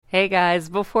Hey guys,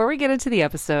 before we get into the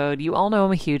episode, you all know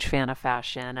I'm a huge fan of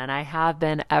fashion, and I have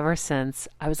been ever since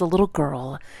I was a little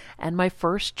girl. And my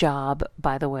first job,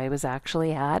 by the way, was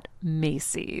actually at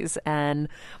Macy's. And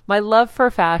my love for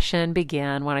fashion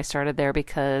began when I started there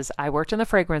because I worked in the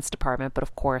fragrance department, but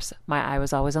of course, my eye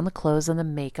was always on the clothes and the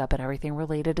makeup and everything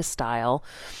related to style.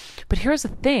 But here's the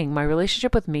thing, my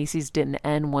relationship with Macy's didn't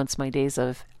end once my days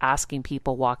of asking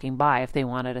people walking by if they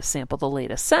wanted to sample the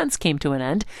latest scents came to an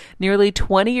end. Nearly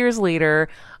 20 years later,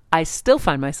 I still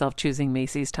find myself choosing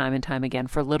Macy's time and time again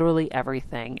for literally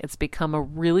everything. It's become a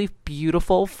really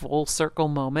beautiful full circle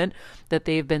moment that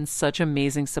they've been such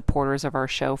amazing supporters of our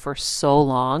show for so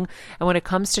long. And when it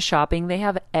comes to shopping, they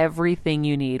have everything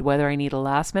you need, whether I need a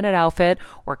last minute outfit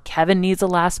or Kevin needs a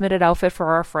last minute outfit for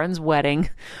our friend's wedding.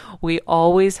 We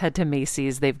always head to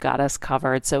Macy's. They've got us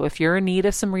covered. So if you're in need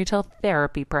of some retail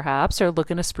therapy, perhaps, or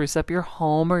looking to spruce up your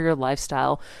home or your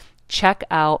lifestyle, check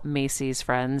out Macy's,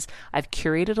 friends. I've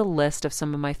curated a list of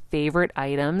some of my favorite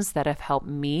items that have helped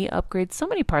me upgrade so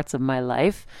many parts of my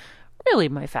life. Really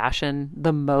my fashion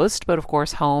the most, but of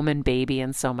course home and baby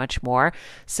and so much more.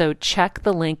 So check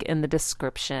the link in the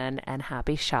description and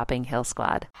happy shopping,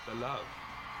 Hillsglad. The love.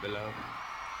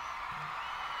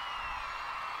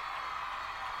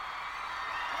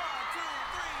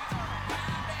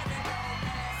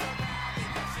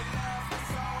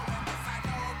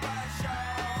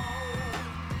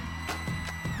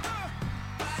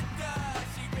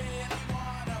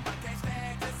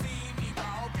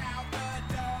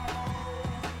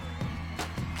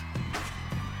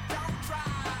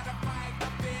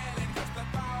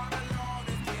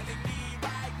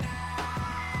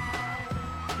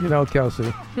 You know,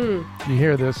 Kelsey, you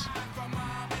hear this,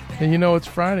 and you know it's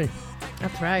Friday.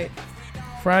 That's right.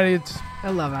 Friday, it's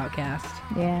I love Outkast.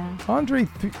 Yeah. Andre.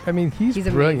 He's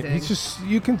brilliant. amazing. He's just,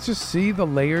 you can just see the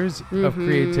layers of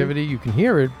creativity. You can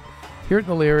hear it in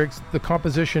the lyrics, the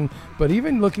composition, but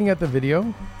even looking at the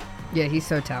video, Yeah, he's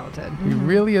so talented. he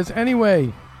really is.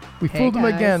 Anyway, we Hey, fooled him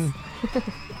guys. again.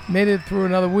 Made it through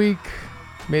another week.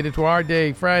 Made it to our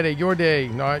day, Friday, your day,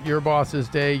 not your boss's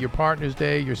day, your partner's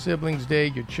day, your sibling's day,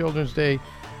 your children's day,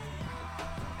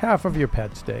 half of your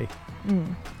pet's day.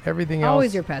 Everything else.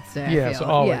 Always your pet's day. I Yes, feel.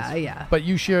 always. Yeah. But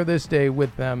you share this day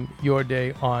with them, your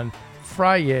day on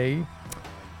Friday.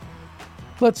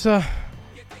 Let's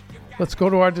go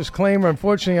to our disclaimer.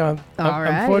 Unfortunately, All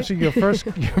right.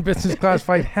 unfortunately, your business class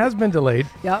flight has been delayed.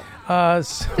 Yep. So-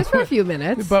 Just for a few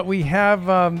minutes. but we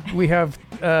have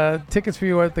tickets for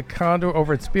you at the condo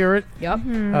over at Spirit. Yep.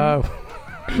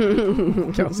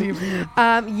 Kelsey, if you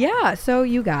Yeah. So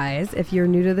you guys, if you're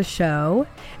new to the show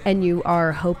and you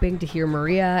are hoping to hear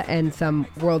Maria and some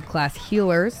world-class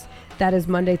healers, that is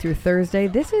Monday through Thursday.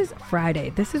 This is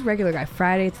Friday. This is Regular Guy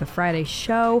Friday. It's the Friday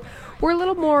show. We're a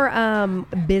little more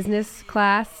business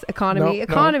class, economy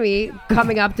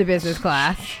coming up to business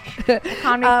class.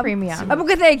 Economy premium.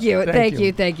 Okay, thank you.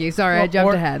 Thank Thank you. Sorry, I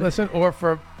jumped ahead. Listen, or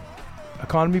for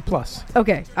Economy Plus.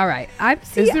 Okay, all right.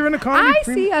 Is there an economy I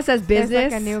premium? see us as There's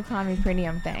business. like a new economy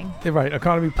premium thing. Yeah, right,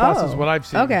 Economy Plus is Oh, what I've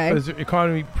seen. okay. But is it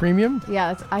Economy Premium?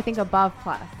 Yeah, it's I think above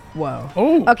plus. Whoa.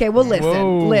 Oh. Okay, well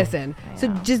Whoa. listen. So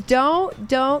Yeah. just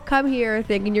don't come here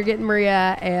thinking you're getting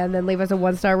Maria and then leave us a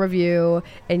 1-star review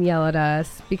and yell at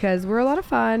us because we're a lot of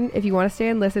fun. If you want to stay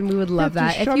and listen, we would love Yeah, that.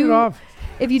 just If shut you it off.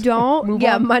 if you don't, Move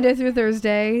yeah, on. Monday through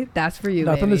Thursday, that's for you.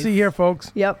 Nothing ladies. to see here,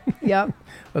 folks. Yep.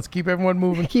 Let's keep everyone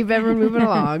moving. Keep everyone moving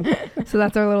along. So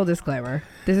that's our little disclaimer.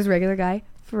 This is Regular Guy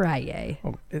Friday.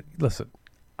 Oh, listen,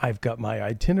 I've got my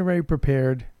itinerary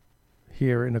prepared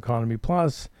here in Economy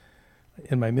Plus,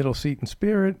 in my middle seat in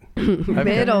Spirit.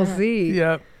 Middle seat.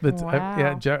 Yeah, but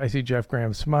Wow. I see Jeff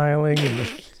Graham smiling.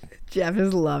 And Jeff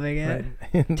is loving it.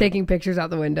 Taking pictures out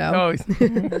the window.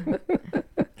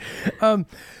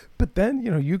 But then,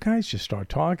 you guys just start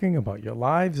talking about your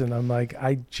lives, and I'm like,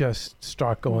 I just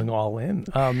start going all in.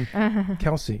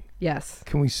 Kelsey, Yes.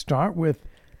 can we start with,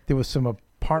 there was some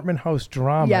apartment house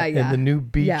drama Yeah. in the new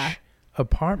beach Yeah.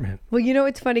 apartment. Well,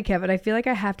 it's funny, Kevin. I feel like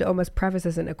I have to almost preface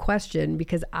this in a question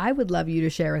because I would love you to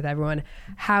share with everyone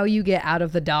how you get out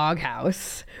of the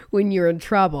doghouse when you're in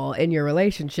trouble in your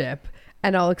relationship.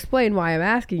 And I'll explain why I'm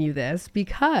asking you this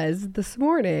because this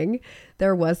morning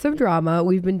there was some drama.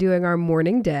 We've been doing our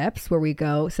morning dips where we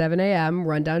go 7 a.m.,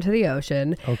 run down to the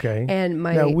ocean. Okay. And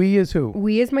now, we is who?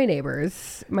 We is my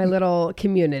neighbors, my little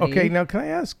community. Okay, now can I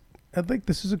ask, I think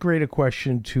this is a greater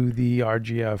question to the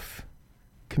RGF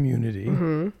community.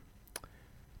 Mm-hmm.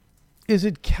 Is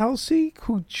it Kelsey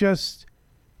who just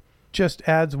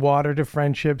adds water to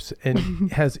friendships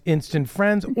and has instant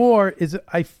friends, or is it,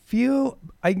 I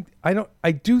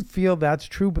do feel that's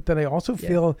true, but then I also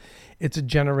feel it's a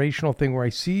generational thing where I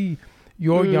see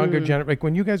your younger generation, like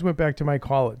when you guys went back to my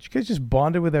college, you guys just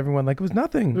bonded with everyone like it was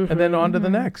nothing, and then on to the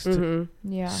next.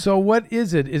 Yeah. So what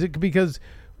is it? Is it because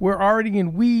we're already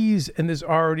in wheeze and there's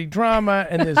already drama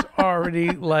and there's already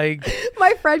like...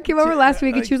 My friend came over last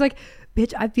week and she was like,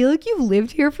 bitch, I feel like you've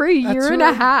lived here for a year and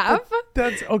a half.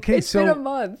 That's okay. It's been a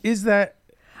month. Is that...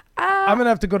 I'm going to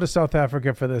have to go to South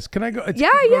Africa for this. Can I go? Yeah.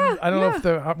 I don't know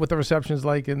if what the reception is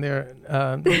like in there,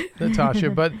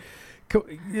 Natasha, but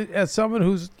as someone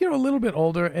who's, a little bit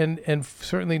older and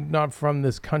certainly not from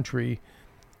this country,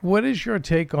 what is your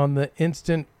take on the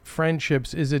instant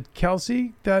friendships? Is it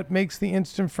Kelsey that makes the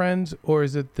instant friends, or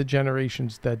is it the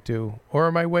generations that do? Or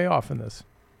am I way off in this?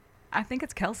 I think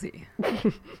it's Kelsey.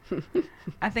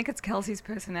 I think it's Kelsey's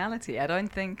personality. I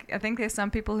think there's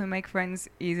some people who make friends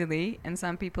easily and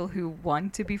some people who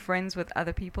want to be friends with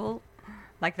other people.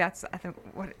 Like that's, I think,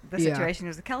 what the situation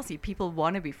is with Kelsey. People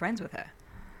want to be friends with her.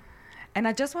 And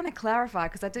I just want to clarify,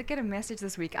 because I did get a message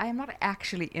this week. I am not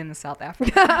actually in South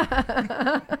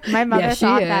Africa. My mother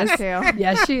thought that too.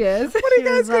 Yes, she is. What are you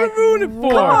guys going to ruin it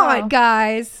for? Come on,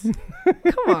 guys.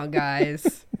 Come on,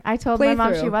 guys. I told Play my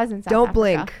mom through. she was in South Don't Africa.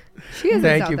 blink. She is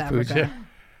Thank in you, South Africa. Pooja.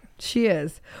 She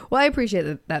is. Well, I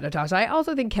appreciate that, Natasha. I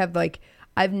also think, Kev, like,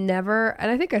 I've never,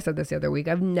 and I think I said this the other week,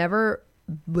 I've never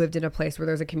lived in a place where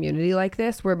there's a community like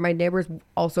this, where my neighbors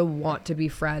also want to be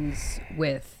friends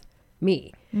with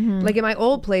me. Like in my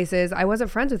old places, I wasn't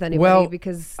friends with anybody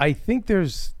because... I think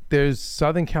there's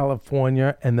Southern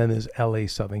California and then there's LA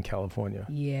Southern California.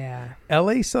 Yeah.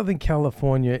 LA Southern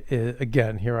California is,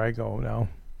 again, here I go now.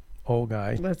 Old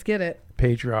guy. Let's get it.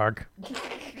 Patriarch.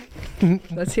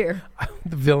 Let's hear.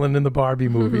 The villain in the Barbie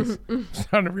movies. I'm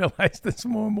starting to realize this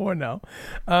more and more now.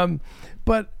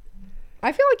 But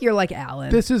I feel like you're like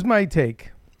Alan. this is my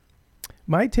take.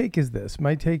 My take is this.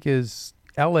 My take is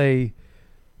LA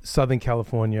Southern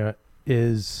California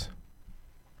is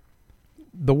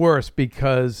the worst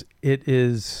because it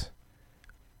is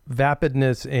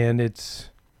vapidness and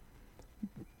it's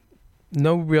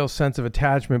no real sense of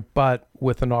attachment, but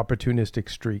with an opportunistic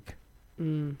streak.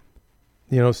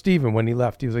 Stephen, when he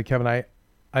left, he was like, Kevin,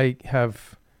 I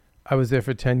was there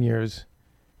for 10 years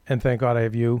and thank God I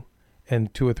have you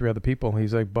and 2 or 3 other people.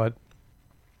 He's like, but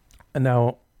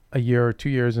now a year or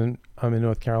 2 years and I'm in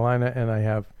North Carolina and I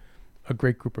have a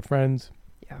great group of friends.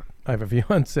 Yeah. I have a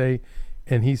fiance.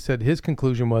 And he said his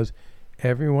conclusion was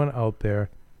everyone out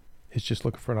there is just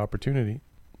looking for an opportunity.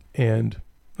 And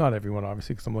not everyone,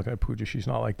 obviously, because I'm looking at Pooja. She's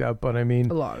not like that. But I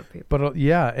mean, a lot of people. But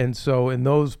yeah. And so in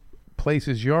those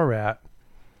places you're at,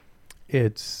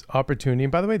 it's opportunity.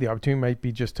 And by the way, the opportunity might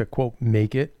be just to, quote,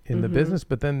 make it in the business.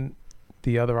 But then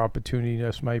the other opportunity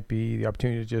just might be the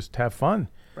opportunity to just have fun.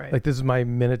 Right. Like this is my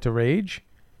minute to rage.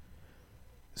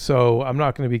 So I'm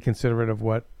not going to be considerate of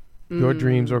what your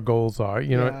dreams or goals are,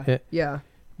 Yeah.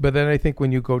 But then I think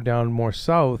when you go down more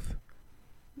south,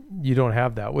 you don't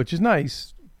have that, which is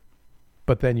nice.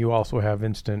 But then you also have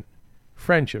instant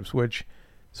friendships,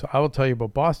 so I will tell you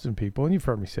about Boston people, and you've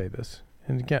heard me say this.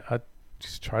 And again, I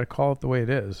just try to call it the way it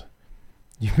is.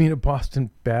 You meet a Boston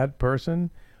bad person,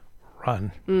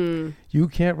 run. You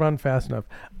can't run fast enough.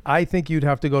 I think you'd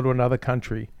have to go to another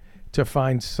country to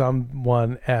find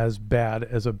someone as bad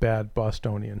as a bad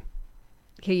Bostonian.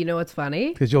 Okay, you know what's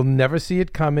funny? Because you'll never see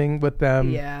it coming with them.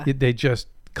 Yeah. They just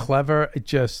clever,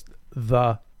 just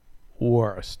the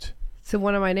worst. So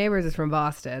one of my neighbors is from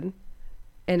Boston.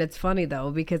 And it's funny, though,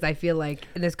 because I feel like,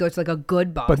 and this goes to like a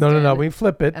good Boston. But no, we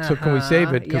flip it. So can we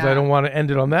save it? Because I don't want to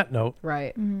end it on that note.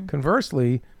 Right.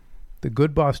 Conversely, the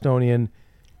good Bostonian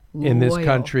in this Loyal.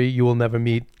 country, you will never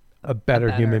meet a better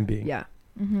human being. Yeah.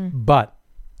 But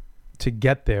to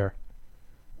get there,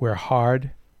 we're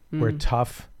hard, we're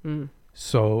tough.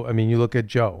 So, I mean, you look at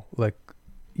Joe, like,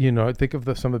 think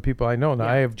of some of the people I know. Now,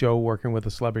 I have Joe working with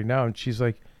a celebrity now, and she's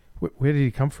like, where did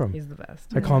he come from? He's the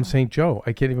best. I call him St. Joe.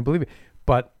 I can't even believe it.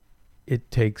 But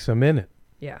it takes a minute.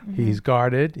 Yeah. He's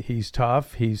guarded. He's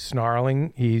tough. He's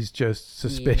snarling. He's just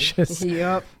suspicious.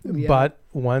 Yep. But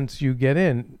once you get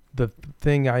in, the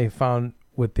thing I found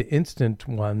with the instant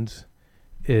ones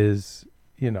is,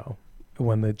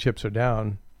 when the chips are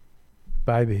down,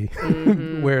 bye bye.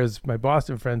 Whereas my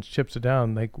Boston friends, chips are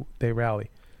down, they rally.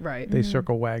 Right. They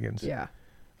circle wagons. Yeah.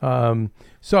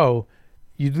 So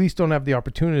you at least don't have the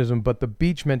opportunism, but the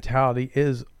beach mentality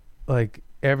is like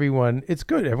everyone, it's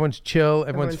good. Everyone's chill.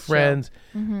 Everyone's friends.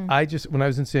 chill. When I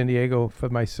was in San Diego for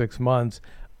my 6 months,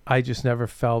 I just never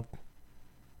felt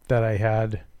that I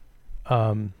had, I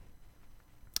don't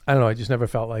know. I just never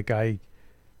felt like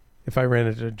if I ran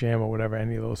into a jam or whatever,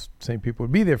 any of those same people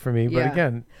would be there for me. Yeah. But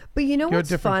again, But you know you're what's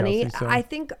different, funny? Kelsey, so- I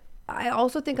think I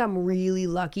also think I'm really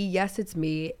lucky. Yes, it's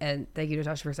me, and thank you,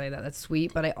 Natasha, for saying that. That's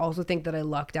sweet. But I also think that I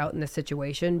lucked out in this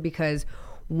situation because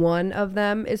one of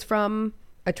them is from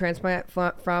a transplant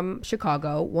from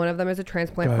Chicago. One of them is a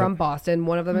transplant from Boston.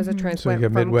 One of them is a transplant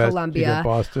from Midwest, Columbia. you got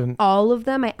Boston. All of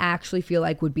them, I actually feel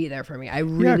like would be there for me. I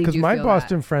really Yeah, do because my feel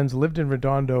Boston friends lived in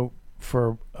Redondo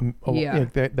for Yeah.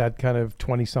 that kind of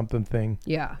 20-something thing.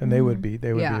 Yeah. And they would be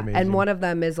amazing. And one of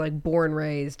them is like born,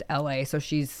 raised LA. So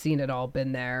she's seen it all,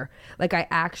 been there. Like, I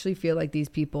actually feel like these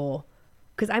people,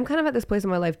 because I'm kind of at this place in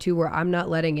my life too where I'm not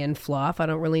letting in fluff. I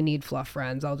don't really need fluff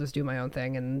friends. I'll just do my own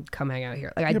thing and come hang out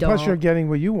here. Like, I don't. Plus, you're getting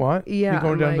what you want. Yeah, You're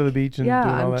going I'm down to like, the beach and yeah,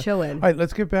 doing all I'm that. chilling. All right,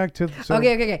 let's get back to.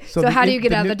 Okay. So how do you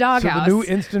get out of the doghouse? So the new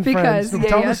instant Because- friends. yeah,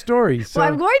 Tell yeah. the story. So Well,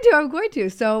 I'm going to.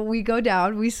 So we go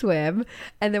down, we swim,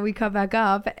 and then we come back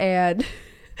up, and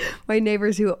my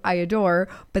neighbors who I adore,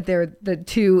 but they're the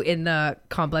two in the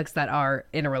complex that are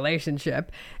in a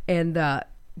relationship, and the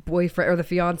boyfriend or the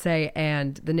fiance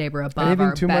and the neighbor above anything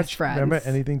are too best much. friends. Remember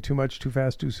anything too much, too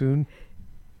fast, too soon?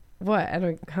 What? I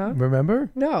don't. Huh? Remember?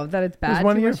 No, that it's It was bad.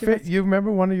 one too of your much, too fast. you remember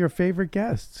one of your favorite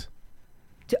guests?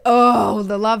 Oh,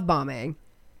 the love bombing.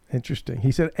 Interesting.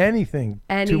 He said anything too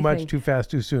Anything. much, too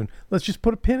fast, too soon. Let's just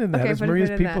put a pin in that. Okay, As put a Maria's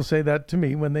pin in people that. say that to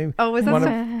me when they Oh, was that want so-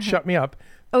 to shut me up.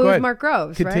 Oh, it Go was ahead. Mark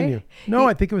Groves, Continue. right? No,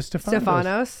 I think it was Stefanos.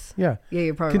 Stefanos. Yeah. Yeah,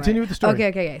 you're probably Continue right. with the story.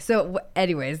 Okay. So,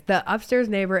 anyways, the upstairs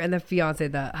neighbor and the fiance,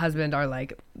 the husband, are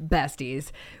like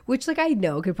besties, which like I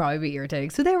know could probably be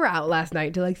irritating. So they were out last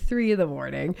night till like 3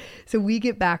 a.m. So we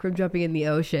get back from jumping in the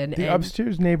ocean. The and,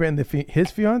 upstairs neighbor and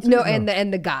his fiance? no, and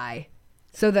the guy.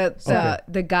 So the Okay.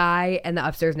 the guy and the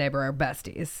upstairs neighbor are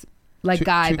besties. Like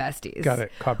guy besties. Got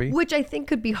it. Copy. Which I think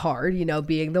could be hard,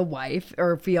 being the wife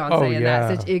or fiance Oh, in yeah. that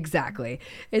situation. Exactly.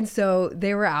 And so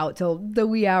they were out till the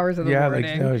wee hours of the morning.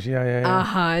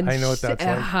 Yeah. And I know what that's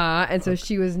like. And so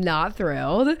she was not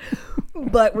thrilled.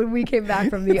 But when we came back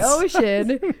from the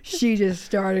ocean, she just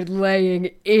started laying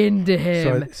into So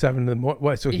him. at 7 in the morning.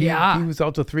 What? So he was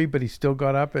out till 3, but he still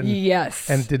got up and Yes.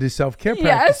 and did his self-care Yes.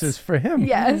 practices for him.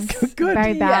 Yes. Good.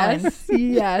 Very balanced.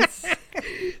 Yes.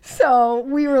 So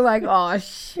we were like, oh,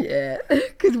 shit.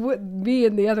 Because me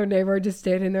and the other neighbor are just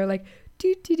standing there like,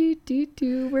 do.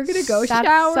 We're going to go That's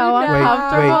shower so now.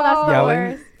 uncomfortable. That's the yelling,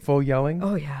 worst. full yelling.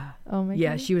 Oh, yeah. Oh my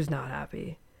Yeah, god. she was not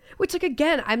happy. Which, like,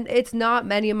 again, it's not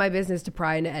many of my business to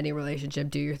pry into any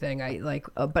relationship. Do your thing.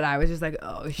 But I was just like,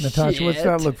 oh, Natasha, shit. what's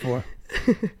that look for?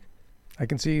 I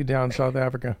can see you down in South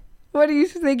Africa. What are you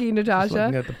thinking, Just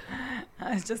looking Natasha? at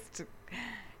the It's just,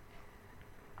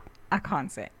 I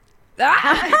can't say.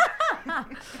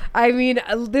 I mean,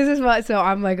 this is what. So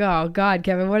I'm like, oh God,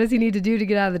 Kevin, what does he need to do to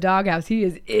get out of the doghouse? He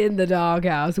is in the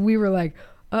doghouse. We were like,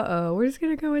 we're just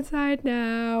gonna go inside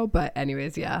now. But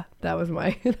anyways, yeah, that was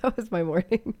my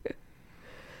morning.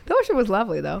 The ocean was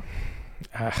lovely though.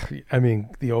 I mean,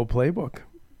 the old playbook.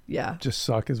 Yeah, Just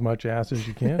suck as much ass as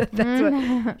you can. that's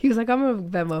what he was like. I'm gonna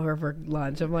Venmo her for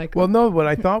lunch. I'm like, Well, no, what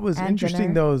I thought was And interesting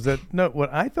dinner. though is that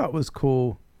what I thought was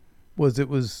cool was it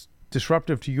was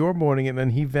disruptive to your morning, and then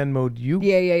he Venmo'd you.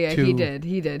 yeah. to He did.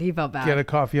 He felt bad. Get a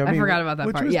coffee. I forgot about that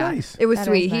which part. was Yeah, nice. it was That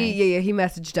sweet. is He nice. he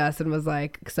messaged us and was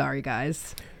like, sorry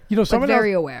guys. Someone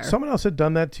very else, aware. Someone else had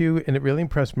done that too, and it really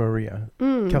impressed Maria.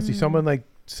 Kelsey, someone like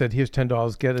said, "Here's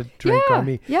 $10. Get a drink Yeah, on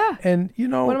me." yeah. And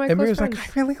One of my and close Maria's like,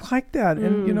 friends. "I really like that,"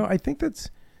 and I think that's.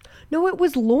 No, it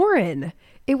was Lauren.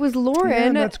 It was Lauren.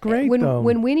 Yeah, that's great, When though.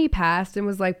 when Winnie passed and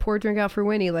was like, pour a drink out for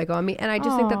Winnie, like on me. And I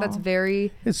just think that that's Aw.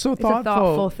 very. It's so It's a thoughtful.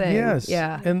 thoughtful thing. Yes.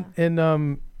 Yeah. And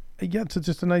yeah, it's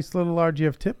just a nice little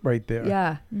RGF tip right there.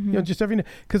 Yeah. Just every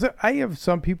because I have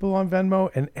some people on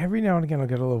Venmo, and every now and again I'll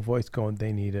get a little voice going,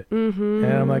 they need it, and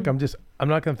I'm like, I'm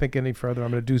not gonna think any further. I'm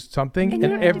gonna do something, And and, you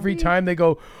don't have to every be- time they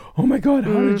go, oh my god,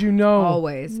 how did you know?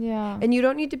 Always. Yeah. And you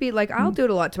don't need to be like, I'll do it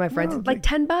a lot to my friends. No, It's like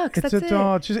 $10. It's That's it.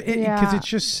 it's just because Yeah. it's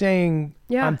just saying,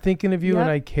 Yeah. I'm thinking of you Yep. and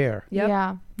I care. Yep.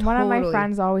 Yeah. One of my Totally.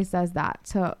 friends always says that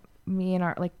to me and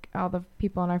all the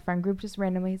people in our friend group, just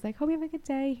randomly. He's like, hope you have a good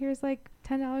day. Here's like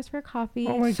 $10 for coffee.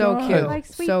 Oh my So god. cute. Like,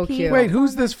 sweet So Pete. cute. Wait,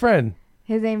 who's this friend?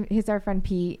 He's our friend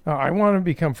Pete. Oh, I want to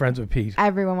become friends with Pete.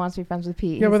 Everyone wants to be friends with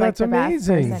Pete. Yeah, He's but like that's the best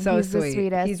amazing. person. So He's sweet. the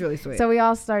sweetest. He's really sweet. So we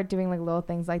all start doing like little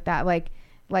things like that. Like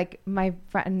my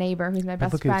neighbor, who's my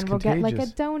best look, it's friend, will get like a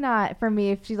contagious. donut for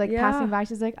me if she's like Yeah. passing by.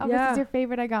 She's like, oh, Yeah. this is your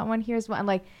favorite. I got one. Here's one. And,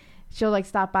 like, she'll like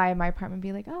stop by my apartment and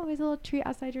be like, oh, there's a little treat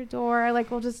outside your door. Like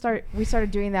we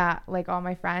started doing that, like all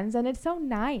my friends, and it's so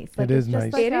nice. Like, It it's is just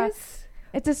nice. Like It a- is.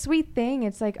 It's a sweet thing.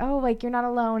 It's like, oh, like you're not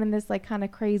alone in this like kind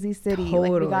of crazy city.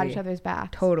 Like we got Totally. each other's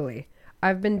backs. Totally.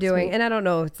 I've been doing, Sweet. and I don't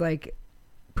know, it's like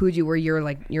Pooji, where you're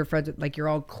like your friends, like you're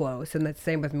all close, and that's the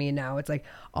same with me now. It's like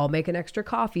I'll make an extra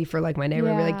coffee for like my neighbor,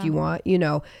 and be like, Yeah. you want, you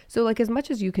know. So like as much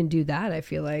as you can do that, I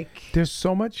feel like There's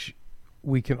so much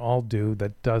we can all do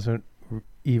that doesn't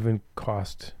even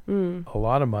cost a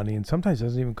lot of money, and sometimes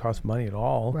doesn't even cost money at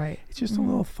all. right, It's just a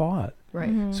little thought. right,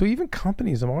 Mhm. So even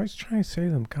companies, I'm always trying to say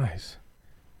to them, guys,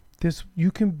 this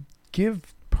you can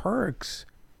give perks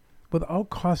without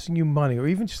costing you money, or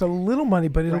even just a little money,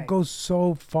 but it'll Right. go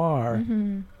so far.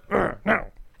 Mhm.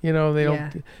 You know, they Yeah.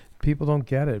 don't. People don't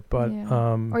get it, but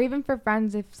Yeah. Or even for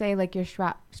friends, if say like you're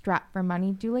strapped for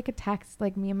money, do like a text.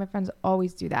 Like me and my friends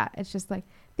always do that. It's just like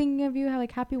thinking of you, how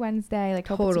like happy Wednesday, like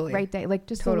hope it's Totally. a great day, like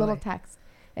just a Totally. little text.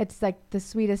 It's like the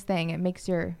sweetest thing. It makes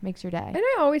your day. And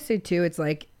I always say too, it's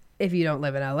like if you don't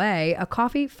live in LA, a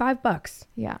coffee $5,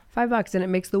 Yeah. $5, and it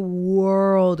makes the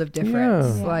world of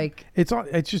difference. Yeah. Like, it's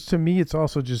just to me, it's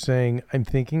also just saying I'm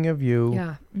thinking of you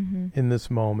yeah, Mm-hmm. in this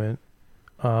moment.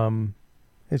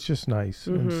 It's just nice,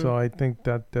 and Mhm. so I think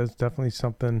that there's definitely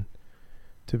something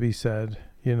to be said.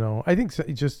 You know, I think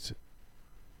just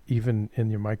even in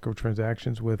your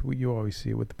microtransactions with you always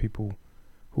see it with the people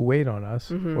who wait on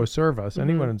us Mhm. or serve us, Mhm.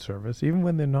 anyone in service, even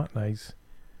when they're not nice.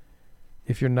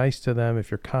 If you're nice to them,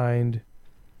 if you're kind,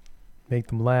 make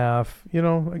them laugh. You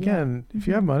know, again, if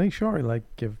you have Mhm. money, sure, like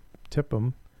tip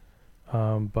them.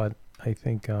 But I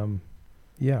think,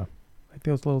 yeah, I think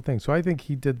those little things. So I think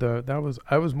he did I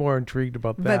was more intrigued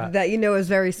about but that. that, you know, is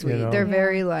very sweet. know? They're Yeah.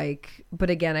 very like, but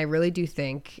again, I really do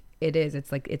think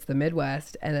it's like, it's the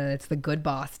Midwest and then it's the good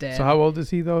Boston. So how old is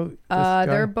he though? This guy?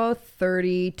 They're both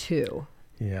 32.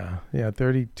 Yeah.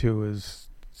 32 is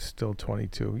still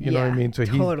 22. You know what I Yeah, mean? So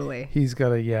totally. he's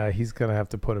gonna have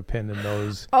to put a pin in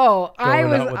those. Oh, I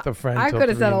Going was. out with a friend I till could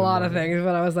have 3 said in a the lot of morning. things,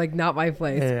 but I was like, not my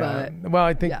place. Yeah. But Well,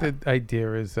 I think yeah. the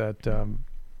idea is that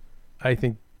I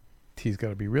think he's got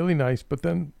to be really nice, but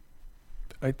then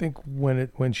I think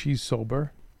when she's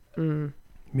sober,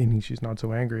 meaning she's not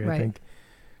so angry, Right. I think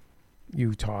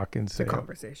you talk and it's a say,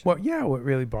 conversation. well, yeah, what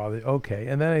really bothered? Okay,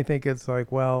 and then I think it's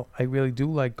like, well, I really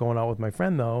do like going out with my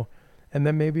friend though, and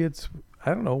then maybe it's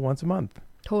I don't know once a month,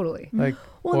 Totally. like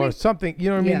Well, or they- something. You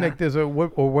know what I mean? Yeah. Like there's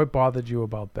what bothered you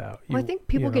about that? Well, I You- think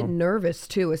people you get know? nervous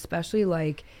too, especially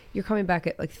like you're coming back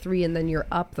at like 3 and then you're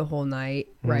up the whole night,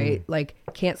 right? Like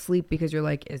can't sleep because you're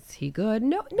like, is he good?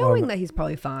 No, knowing that he's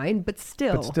probably fine, but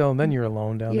still. But still, and then you're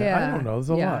alone down there. I Yeah. don't know. There's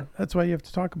a Yeah. lot. That's why you have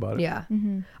to talk about it. Yeah.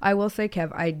 Mm-hmm. I will say,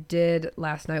 Kev, I did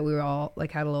last night. We were all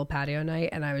like had a little patio night,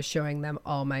 and I was showing them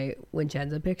all my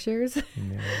Vincenza pictures,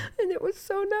 Yeah. and it was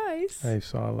so nice. I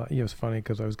saw a lot. It was funny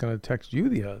because I was going to text you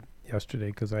yesterday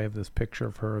because I have this picture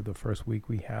of her the first week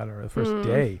we had her, the first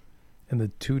day, and the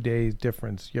 2 days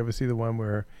difference. You ever see the one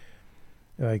where,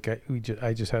 like,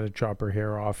 I just had to chop her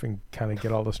hair off and kind of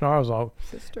get all the snarls out,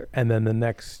 Sister. and then the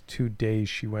next 2 days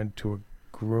she went to a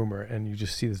groomer, and you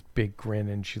just see this big grin,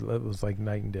 and it was like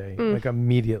night and day, like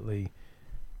immediately,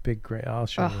 big grin. I'll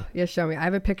show you. Oh, yeah, show me. I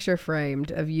have a picture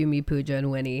framed of you, me, Pooja,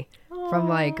 and Winnie from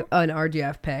like an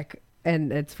RGF pic,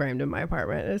 and it's framed in my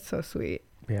apartment. It's so sweet.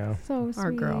 Yeah. So sweet.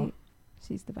 Our girl.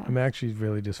 She's the best. I'm actually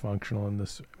really dysfunctional in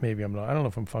this. Maybe I'm not. I don't know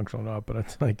if I'm functional or not, but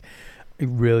it's like I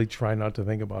really try not to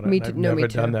think about it. Me and too. I've No, me never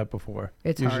done too. that before.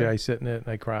 It's Usually hard. I sit in it and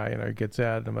I cry and I get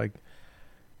sad and I'm like,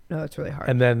 No, it's really hard.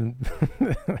 and then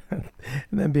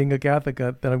and then being a Catholic,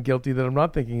 then I'm guilty that I'm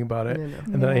not thinking about it. I know.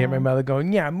 And then I hear my Yeah. mother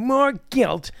going, "Yeah, more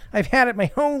guilt. I've had it my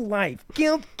whole life.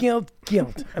 Guilt, guilt,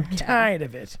 guilt. I'm tired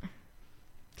of it."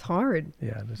 It's hard.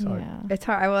 Yeah, it's hard. Yeah. It's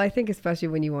hard. Well, I think especially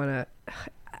when you want to,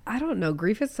 I don't know.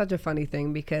 Grief is such a funny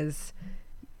thing because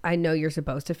I know you're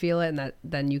supposed to feel it and that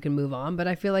then you can move on. But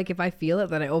I feel like if I feel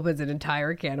it, then it opens an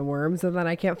entire can of worms and then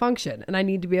I can't function. And I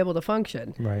need to be able to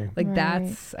function. Right. Like Right.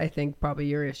 that's, I think, probably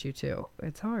your issue too.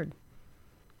 It's hard.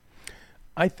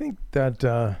 I think that,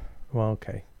 well,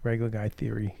 okay, regular guy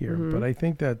theory here, but I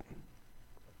think that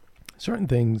certain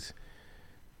things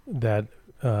that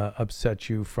upset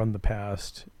you from the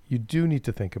past, you do need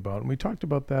to think about. And we talked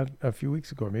about that a few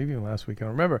weeks ago, or maybe even last week, I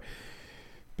don't remember.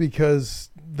 Because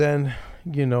then,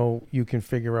 you can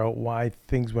figure out why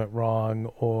things went wrong,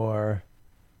 or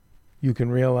you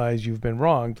can realize you've been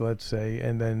wronged, let's say,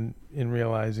 and then in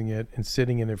realizing it and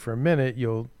sitting in it for a minute,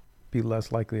 you'll be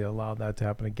less likely to allow that to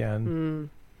happen again.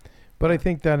 But I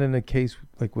think that in a case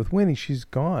like with Winnie, she's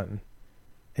gone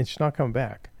and she's not coming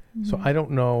back. So I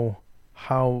don't know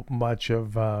how much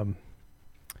of a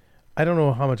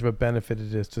benefit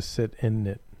it is to sit in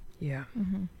it. Yeah.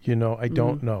 Mm-hmm. I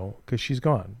don't know, because she's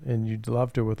gone and you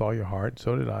loved her with all your heart.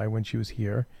 So did I when she was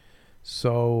here.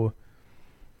 So,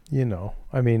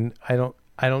 I mean, I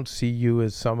don't see you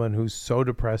as someone who's so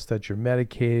depressed that you're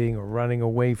medicating or running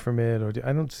away from it, or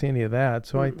I don't see any of that.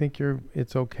 So I think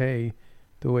it's okay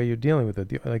the way you're dealing with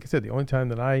it. Like I said, the only time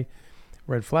that I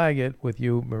red flag it with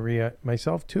you, Maria,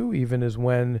 myself too, even, is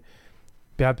when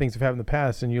bad things have happened in the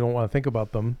past and you don't want to think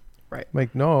about them. Right.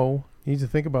 Like, no, you need to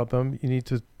think about them. You need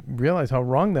to realize how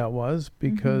wrong that was,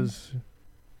 because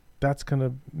that's going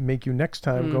to make you next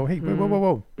time go, hey,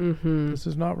 whoa. This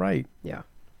is not right. Yeah.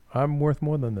 I'm worth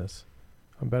more than this.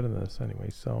 I'm better than this anyway.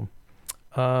 So,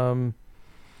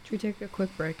 should we take a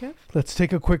quick break, Ev? let's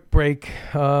take a quick break.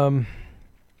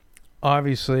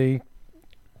 Obviously,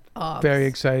 very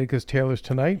excited because Taylor's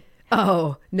tonight.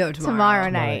 Oh, no, Tomorrow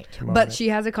night. But she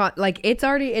has a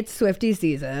it's Swiftie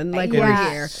season. Like, Yeah. we're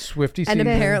here. Swiftie And season.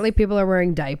 apparently people are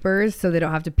wearing diapers so they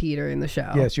don't have to pee during the show.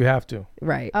 Yes, you have to.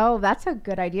 Right. Oh, that's a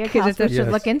good idea. 'Cause Kels. it's a- We should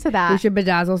Yes. look into that. We should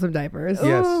bedazzle some diapers.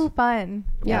 Yes. Ooh, fun.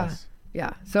 Yeah. Yes.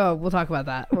 Yeah. So we'll talk about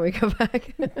that when we come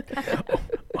back.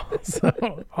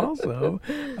 Also,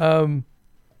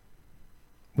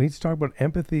 we need to talk about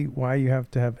empathy, why you have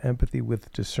to have empathy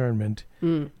with discernment,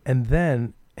 and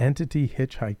then entity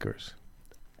hitchhikers.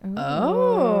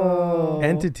 Oh.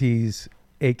 Entities,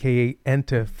 a.k.a.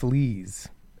 enta-fleas.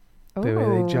 The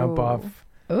way they jump off,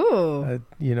 Ooh.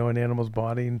 an animal's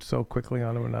body and so quickly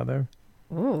onto another.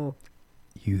 Ooh.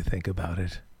 You think about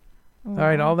it. All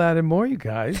right, all that and more, you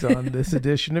guys, on this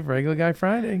edition of Regular Guy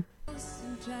Friday.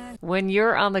 When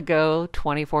you're on the go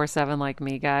 24/7 like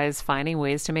me, guys, finding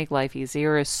ways to make life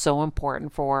easier is so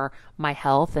important for my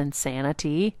health and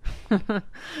sanity.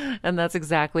 And that's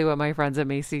exactly what my friends at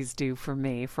Macy's do for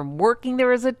me. From working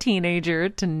there as a teenager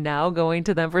to now going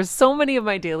to them for so many of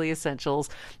my daily essentials,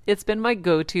 it's been my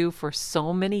go-to for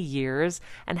so many years.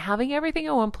 And having everything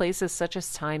in one place is such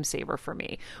a time saver for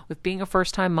me. With being a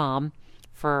first-time mom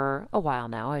for a while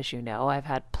now, as you know, I've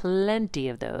had plenty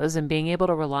of those, and being able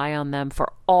to rely on them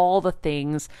for all the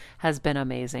things has been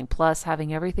amazing. Plus,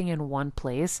 having everything in one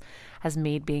place has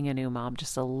made being a new mom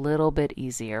just a little bit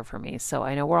easier for me. So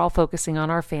I know we're all focusing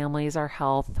on our families, our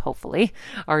health, hopefully,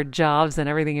 our jobs and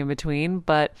everything in between,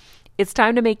 but it's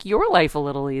time to make your life a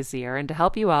little easier. And to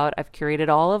help you out, I've curated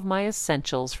all of my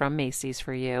essentials from Macy's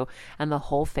for you and the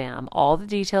whole fam. All the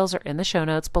details are in the show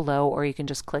notes below, or you can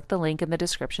just click the link in the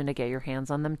description to get your hands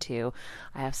on them too.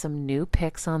 I have some new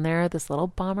picks on there. This little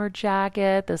bomber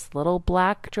jacket, this little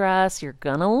black dress. You're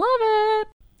gonna love it.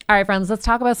 All right, friends, let's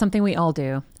talk about something we all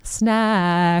do.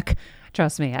 Snack.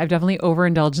 Trust me, I've definitely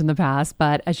overindulged in the past,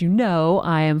 but as you know,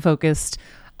 I am focused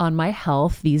on my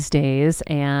health these days,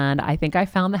 and I think I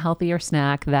found the healthier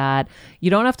snack that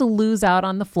you don't have to lose out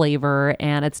on the flavor,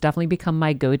 and it's definitely become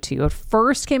my go-to. It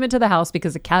first came into the house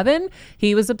because of Kevin.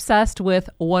 He was obsessed with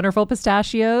Wonderful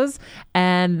Pistachios,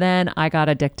 and then I got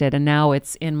addicted, and now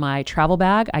it's in my travel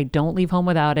bag. I don't leave home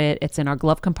without it. It's in our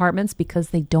glove compartments because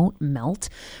they don't melt.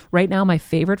 Right now, my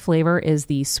favorite flavor is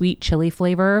the sweet chili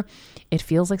flavor. It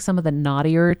feels like some of the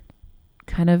naughtier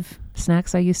kind of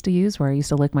snacks I used to use, where I used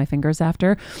to lick my fingers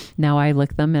after. Now I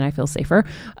lick them and I feel safer.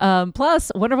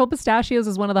 Plus, Wonderful Pistachios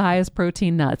is one of the highest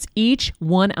protein nuts. Each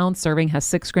 1 ounce serving has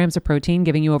 6 grams of protein,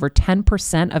 giving you over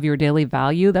 10% of your daily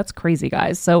value. That's crazy,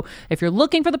 guys. So if you're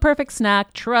looking for the perfect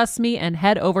snack, trust me and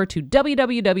head over to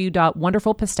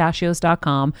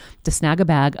www.wonderfulpistachios.com to snag a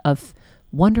bag of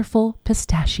Wonderful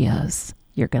Pistachios.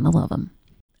 You're going to love them.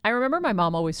 I remember my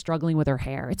mom always struggling with her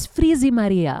hair. It's frizzy,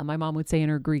 Maria, my mom would say in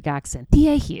her Greek accent.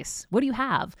 Diehis, what do you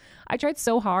have? I tried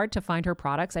so hard to find her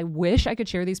products. I wish I could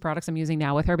share these products I'm using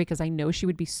now with her, because I know she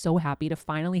would be so happy to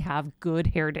finally have good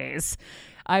hair days.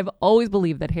 I've always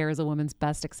believed that hair is a woman's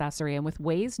best accessory, and with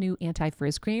Ouai's new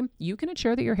anti-frizz cream, you can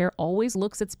ensure that your hair always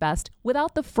looks its best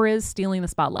without the frizz stealing the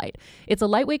spotlight. It's a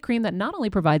lightweight cream that not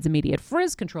only provides immediate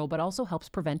frizz control, but also helps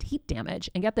prevent heat damage.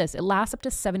 And get this, it lasts up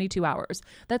to 72 hours.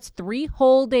 That's 3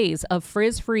 whole days of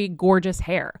frizz-free, gorgeous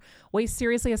hair. Ouai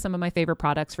seriously has some of my favorite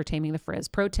products for taming the frizz.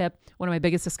 Pro tip, one of my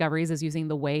biggest discoveries is using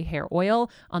the Ouai hair oil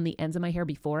on the ends of my hair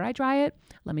before I dry it.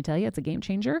 Let me tell you, it's a game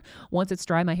changer. Once it's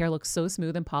dry, my hair looks so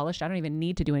smooth and polished, I don't even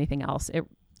need to do anything else. It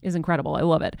is incredible. I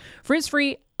love it.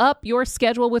 Frizz-free, up your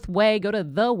schedule with Ouai. Go to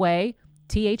the Ouai,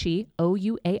 TheOuai.com,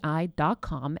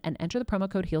 and enter the promo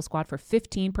code HealSquad for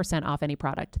 15% off any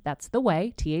product. That's the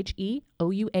Ouai,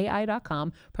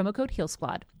 TheOuai.com, promo code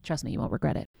HealSquad. Trust me, you won't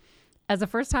regret it. As a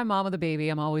first-time mom with a baby,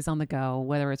 I'm always on the go,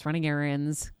 whether it's running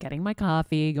errands, getting my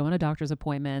coffee, going to doctor's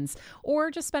appointments, or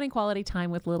just spending quality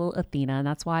time with little Athena. And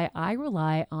that's why I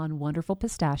rely on Wonderful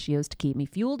Pistachios to keep me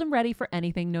fueled and ready for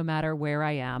anything, no matter where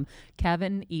I am.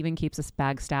 Kevin even keeps a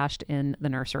bag stashed in the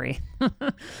nursery.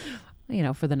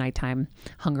 for the nighttime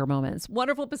hunger moments.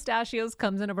 Wonderful Pistachios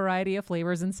comes in a variety of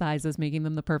flavors and sizes, making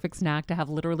them the perfect snack to have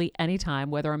literally any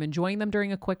time, whether I'm enjoying them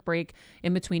during a quick break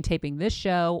in between taping this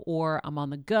show or I'm on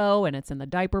the go and it's in the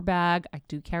diaper bag. I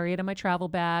do carry it in my travel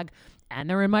bag and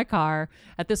they're in my car.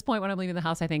 At this point, when I'm leaving the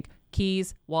house, I think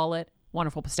keys, wallet,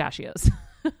 Wonderful Pistachios.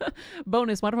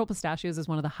 Bonus, Wonderful Pistachios is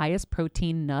one of the highest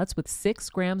protein nuts with 6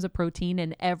 grams of protein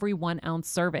in every 1 ounce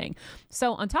serving.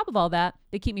 So on top of all that,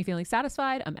 they keep me feeling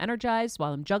satisfied. I'm energized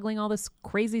while I'm juggling all this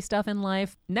crazy stuff in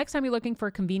life. Next time you're looking for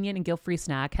a convenient and guilt-free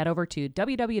snack, head over to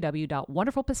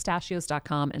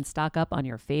www.wonderfulpistachios.com and stock up on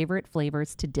your favorite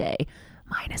flavors today,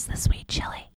 minus the sweet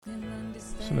chili.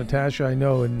 So Natasha, I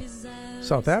know in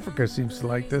South Africa seems to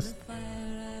like this.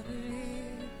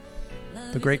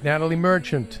 The great Natalie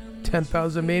Merchant,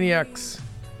 10,000 Maniacs.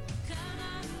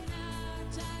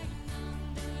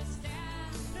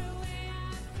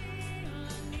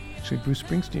 Actually, Bruce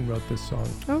Springsteen wrote this song.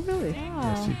 Oh, really?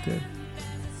 Yes, he did.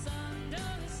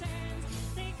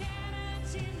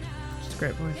 It's a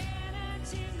great voice.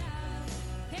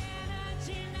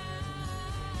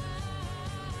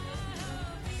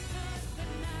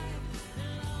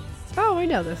 Oh, we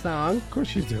know this song. Of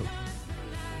course you do.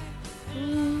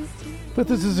 But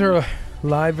this is her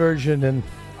live version, and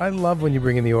I love when you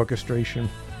bring in the orchestration.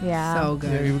 Yeah. So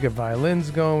Yeah, good. we get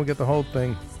violins going, we get the whole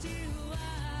thing.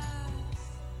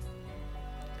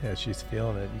 Yeah, she's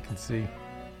feeling it, you can see.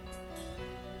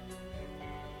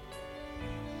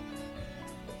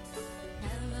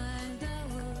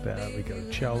 That we got a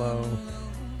cello.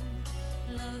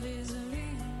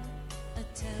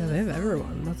 Yeah, they have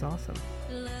everyone. That's awesome.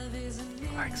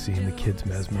 I like seeing the kids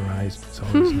mesmerized. It's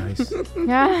always nice.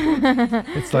 Yeah.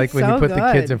 It's like It's when so you put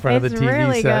the kids good. in front of It's the TV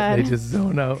really set, they good. just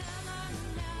zone out.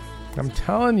 I'm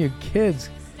telling you, kids,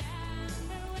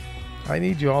 I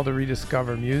need you all to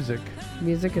rediscover music.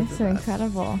 Music is It's the so best.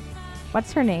 incredible.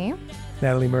 What's her name?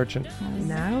 Natalie Merchant.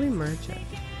 Natalie Merchant.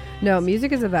 No,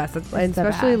 music is the best, and the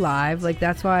especially best. live. Like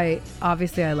that's why,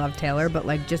 obviously, I love Taylor. But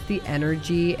like, just the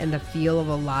energy and the feel of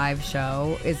a live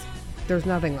show there's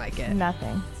nothing like it.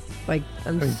 Nothing. Like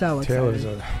I'm I mean, so excited. Taylor's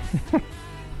a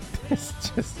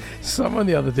it's just someone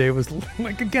the other day was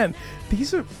like, again,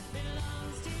 these are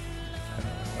I don't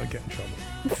know, I'll get in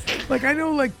trouble. Like I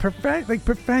know like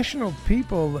professional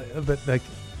people, but like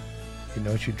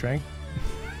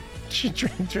she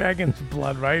drank dragon's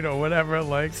blood, right, or whatever,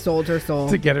 like Sold her soul.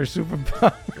 to get her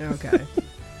superpower. Okay.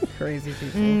 Crazy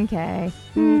people. Okay.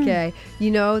 Okay.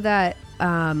 You know that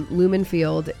Lumen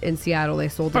Field in Seattle, they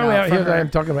sold it By the way, out out for here her. I am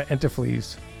talking about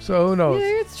Enterfleas, so who knows? Yeah,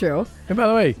 it's true. And by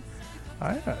the way,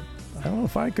 I don't know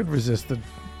if I could resist the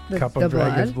cup of the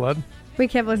dragon's blood. We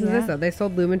can't listen to Yeah. this though. They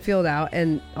sold Lumen Field out,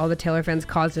 and all the Taylor fans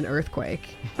caused an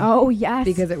earthquake Oh yes.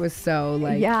 because it was so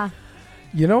like. yeah.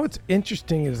 You know what's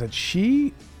interesting is that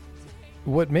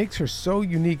what makes her so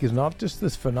unique is not just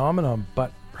this phenomenon,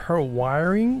 but her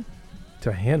wiring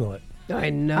to handle it. I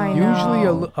know. I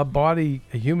know. Usually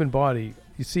a human body,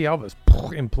 you see Elvis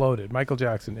imploded, Michael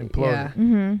Jackson imploded, Yeah.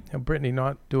 Mm-hmm. and Britney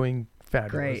not doing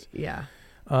fabulous. Great. Yeah.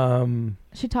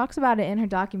 She talks about it in her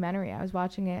documentary. I was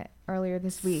watching it earlier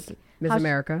this week. Miss How she-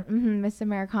 America. Miss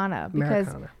Americana, because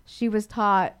Americana. she was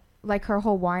taught like her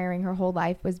whole wiring, her whole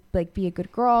life was like be a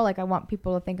good girl. Like I want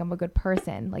people to think I'm a good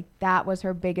person. Like that was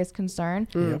her biggest concern.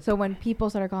 Yep. So when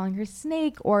people started calling her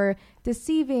snake or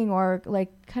deceiving or like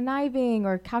conniving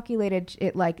or calculated,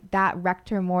 it like that wrecked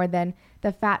her more than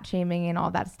the fat shaming and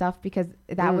all that stuff, because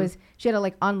that was, she had to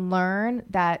like unlearn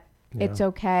that it's Yeah.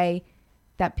 okay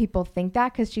that people think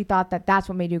that, because she thought that that's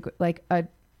what made you like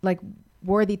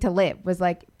worthy to live, was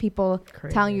like people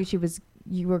telling you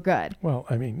you were good. Well,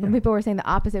 I mean, When people were saying the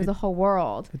opposite, it was the whole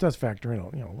world. it does factor in.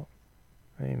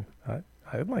 I mean,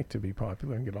 I'd like to be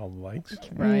popular and get all the likes.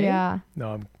 Right. Yeah.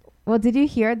 No, Well, did you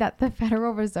hear that the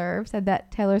Federal Reserve said that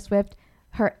Taylor Swift,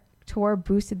 her tour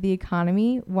boosted the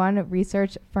economy? One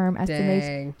research firm estimates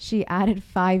Dang. she added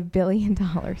 $5 billion.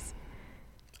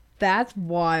 That's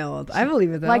wild. I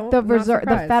believe it though. Like the Not reserve,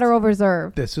 the surprised. Federal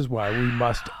Reserve. this is why we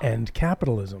must end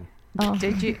capitalism. Oh.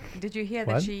 Did you hear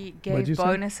What? that she What'd you gave say?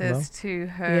 bonuses to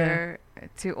her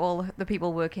to all the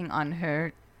people working on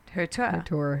her tour Her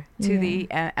tour. to Yeah. the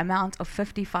amount of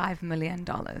 $55 million.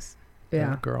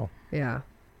 Yeah. Girl. Yeah.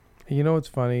 You know what's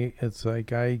funny? It's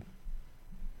like I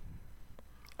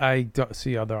don't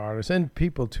see other artists and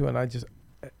people too, and I just,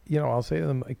 I'll say to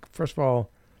them, like, first of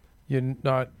all, you're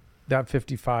not that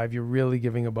 55. You're really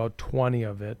giving about 20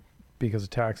 of it because of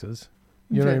taxes.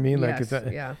 You know what I mean? Like, Yes, it's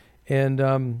that, yeah. and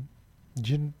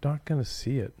you're not gonna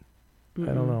see it. I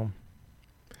don't know.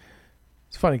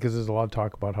 It's funny because there's a lot of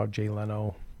talk about how Jay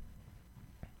Leno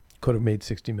could have made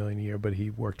 $60 million a year, but he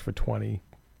worked for 20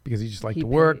 because he just liked He to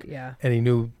work, paid- yeah. and he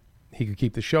knew he could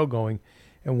keep the show going.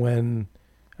 And when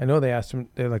I know they asked him,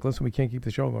 they're like, "Listen, we can't keep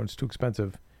the show going; it's too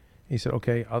expensive." He said,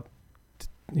 "Okay,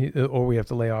 or we have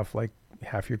to lay off like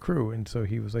half your crew." And so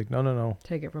he was like, "No,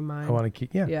 Take it from mine. I want to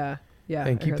keep Yeah. and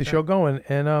I keep heard the that. show going."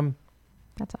 And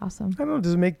That's awesome. I don't know,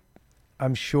 does it make?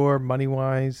 I'm sure money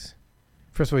wise,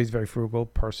 first of all, he's a very frugal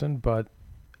person, but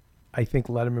I think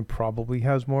Letterman probably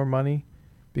has more money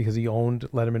because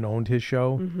Letterman owned his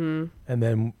show, Mm-hmm. and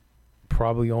then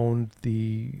probably owned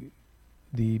the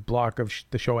block of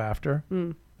the show after.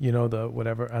 Mm. You know, the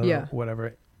whatever, I don't Yeah. know,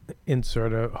 whatever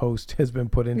insert a host has been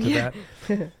put into Yeah.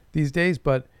 that these days.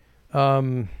 But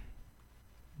in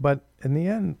the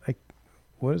end, like,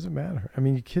 what does it matter? I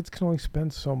mean, your kids can only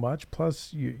spend so much.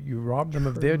 Plus, you rob them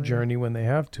of their Truly. journey when they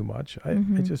have too much. I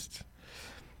just,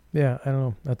 I don't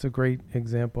know. That's a great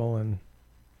example. And,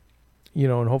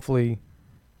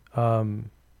 and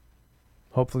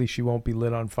hopefully she won't be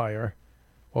lit on fire.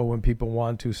 Or when people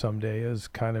want to someday, as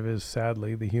kind of is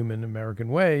sadly the human American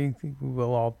way,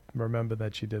 we'll all remember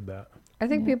that she did that. I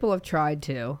think Yeah. people have tried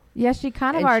to. Yeah, she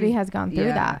kind of And already she's- has gone through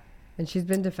yeah. that. And she's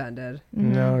been defended.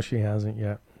 Mhm. No, she hasn't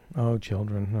yet. Oh,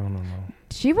 children. No.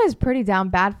 She was pretty down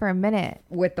bad for a minute.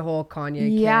 With the whole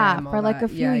Kanye Yeah, Kim, all for like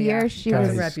that. a few years, she Guys,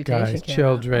 was. reputation guys, came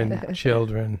children,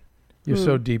 children. You're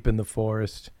so deep in the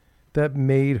forest. That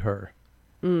made her.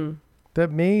 Mm.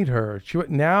 That made her.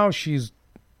 Now she's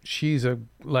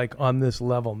like on this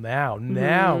level now.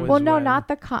 Now is Well, no, when-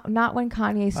 not when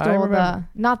Kanye stole remember.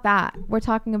 not that. We're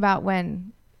talking about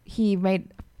when he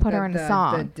put her in a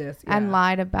song and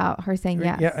lied about her saying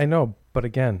yes. Yeah, I know, but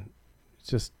again, it's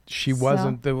just she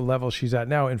wasn't the level she's at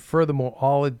now. And furthermore,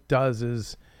 all it does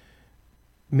is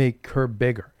make her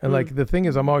bigger. And like the thing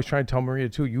is, I'm always trying to tell Maria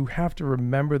too, you have to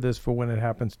remember this for when it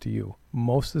happens to you.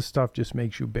 Most of the stuff just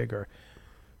makes you bigger.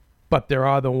 But there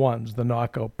are the ones, the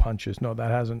knockout punches. No,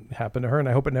 that hasn't happened to her, and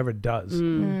I hope it never does.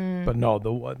 But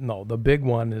no, the big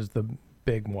one is the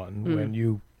big one when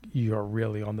you're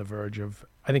really on the verge of.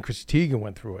 I think Chrissy Teigen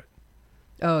went through it.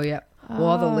 Oh yeah. Well,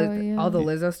 all the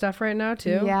Lizzo stuff right now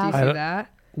too. Yeah. Do you I see don't- that?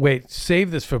 Wait,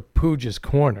 save this for Pooja's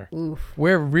Corner. Oof.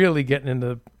 We're really getting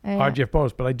into Yeah. RGF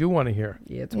bonus, but I do want to hear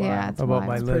Yeah, it's Yeah, wild. it's about my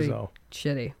wild. pretty- Lizzo.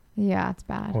 Shitty. Yeah, it's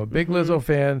bad. I'm a big Lizzo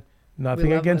fan.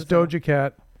 Nothing love against Lizzo. Doja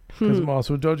Cat, because I'm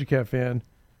also a Doja Cat fan.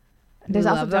 There's We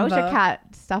also love them Doja both.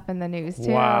 Cat stuff in the news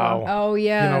too. Wow. Oh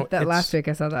yeah, You know, that it's- last week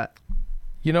I saw that.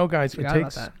 You know, guys, it Forgot about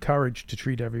takes that. courage to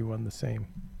treat everyone the same.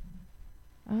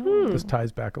 Oh. This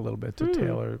ties back a little bit to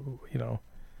Taylor.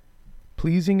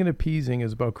 Pleasing and appeasing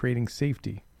is about creating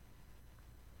safety.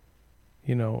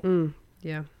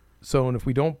 Yeah. So, and if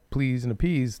we don't please and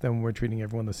appease, then we're treating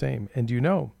everyone the same. And do you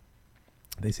know,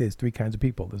 they say there's three kinds of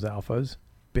people. There's alphas,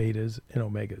 betas, and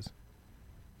omegas.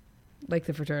 Like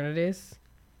the fraternities.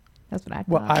 That's what I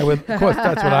thought. Well, of course,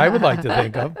 that's what I would like to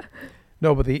think of.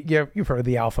 No, but you've heard of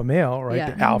the alpha male, right?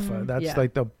 Yeah. The alpha, that's Yeah.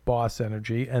 like the boss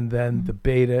energy. And then the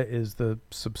beta is the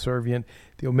subservient.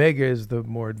 The omega is the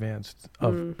more advanced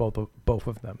of both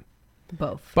of them.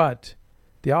 Both. But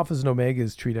the alphas and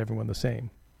omegas treat everyone the same.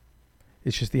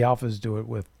 It's just the alphas do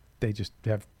it they just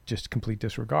have just complete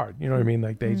disregard. You know what I mean?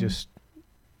 Like they just,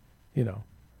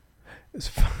 it's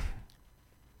fun.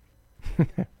 All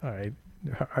right.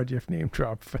 RGF name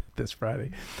drop for this Friday.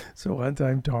 So one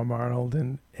time Tom Arnold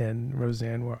and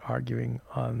Roseanne were arguing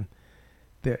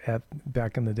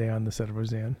back in the day on the set of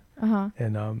Roseanne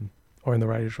and or in the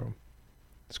writer's room,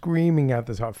 screaming at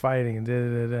this hot fighting and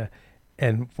da-da-da-da.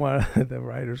 And one of the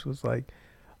writers was like,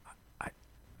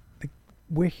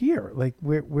 we're here, like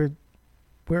we're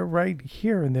right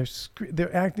here, and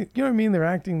they're acting, you know what I mean? They're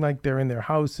acting like they're in their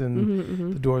house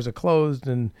and the doors are closed,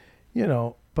 and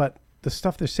but the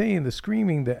stuff they're saying, the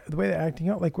screaming, the way they're acting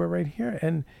out, like we're right here.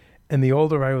 And the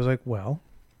older writer was like, well,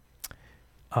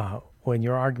 when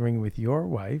you're arguing with your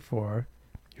wife or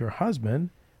your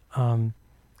husband, and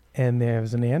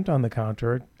there's an ant on the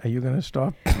counter, are you going to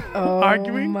stop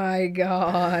arguing? Oh my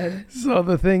God. So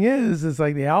the thing is, it's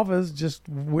like the alphas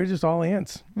we're just all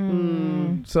ants.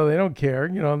 So they don't care,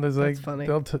 there's like, funny.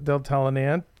 they'll tell an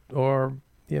ant or,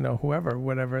 whoever,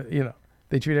 whatever,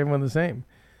 they treat everyone the same.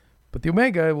 But the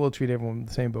omega will treat everyone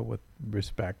the same, but with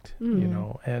respect,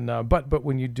 and, but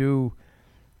when you do,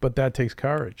 but that takes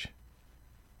courage,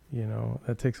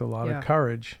 that takes a lot of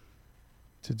courage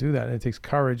to do that. And it takes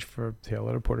courage for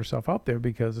Taylor to put herself out there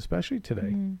because, especially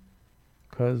today,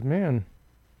 because man,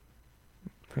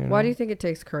 Why do you think it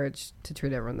takes courage to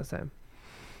treat everyone the same?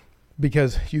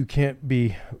 Because you can't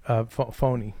be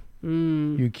phony.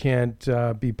 You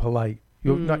can't be polite.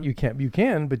 You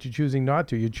can, but you're choosing not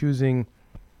to. You're choosing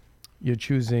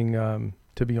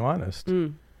to be honest.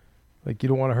 Like, you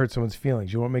don't want to hurt someone's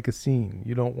feelings. You don't want to make a scene.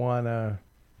 You don't want to,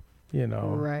 you know.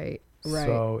 Right. Right.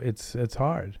 So it's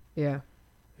hard. Yeah.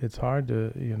 It's hard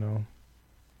to, you know.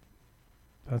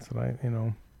 That's what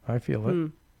I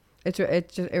feel it.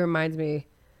 It reminds me.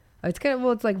 It's kind of,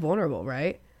 well, it's like vulnerable,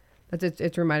 right?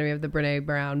 It's reminding me of the Brene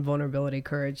Brown vulnerability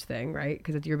courage thing, right?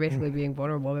 Because you're basically being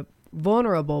vulnerable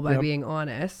by Yep. being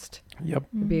honest. Yep.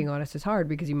 Being honest is hard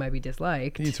because you might be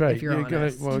disliked. That's right. If you're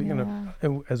honest.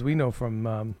 And as we know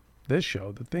from this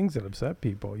show, the things that upset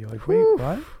people, you're like, wait,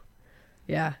 what?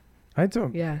 Yeah. I had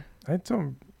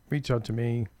some reach out to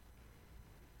me.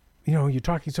 You know, you're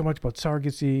talking so much about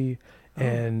surrogacy,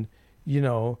 and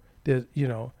there's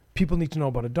people need to know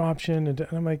about adoption, and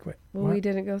I'm like, Well, what? we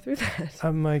didn't go through that.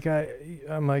 I'm like,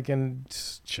 and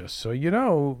just so you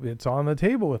know, it's on the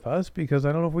table with us because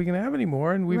I don't know if we can have any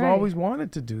more, and we've Right. always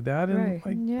wanted to do that, and Right.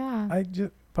 like, Yeah. Yeah.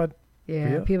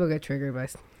 Yeah. People get triggered by.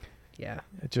 Yeah.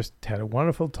 I just had a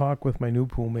wonderful talk with my new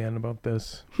pool man about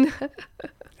this,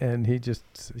 and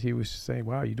he was saying,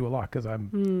 "Wow, you do a lot," because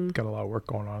I'm got a lot of work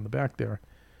going on in the back there,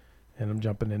 and I'm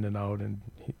jumping in and out, and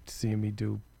seeing me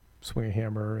do swing a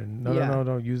hammer, and no,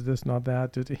 don't use this, not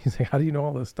that. He's like, "How do you know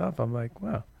all this stuff?" I'm like,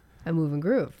 "Well, I move and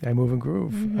groove. I move and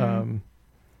groove."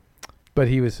 But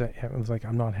he was saying, I was like,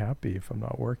 "I'm not happy if I'm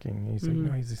not working." He's like,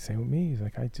 "No," he's the same with me. He's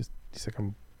like, he's like,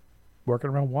 "I'm working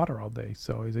around water all day."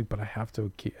 So he's like, "But I have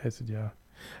to keep." I said, "Yeah."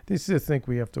 They just think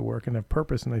we have to work and have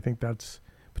purpose, and I think that's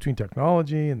between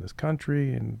technology and this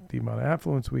country and the amount of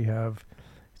affluence we have.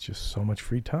 It's just so much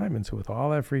free time, and so with all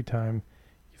that free time,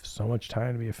 you have so much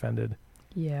time to be offended.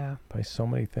 Yeah. By so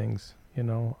many things, you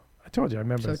know. I told you, I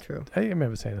remember. So true. I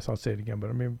remember saying this. I'll say it again, but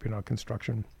I remember being on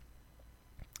construction,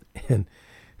 and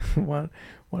one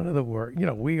of the work,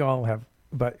 we all have.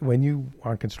 But when you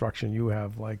are on construction, you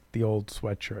have like the old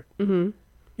sweatshirt,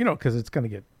 because it's going to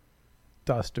get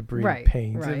dust, debris, Right,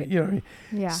 paint, right.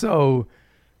 Yeah. So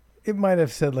it might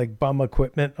have said like Bum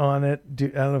Equipment on it. I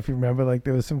don't know if you remember. Like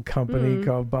there was some company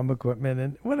called Bum Equipment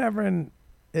and whatever, and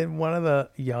one of the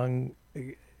young.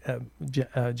 Gen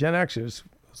Xers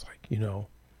was like, it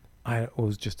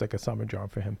was just like a summer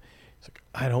job for him. He's like,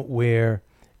 I don't wear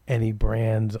any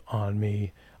brands on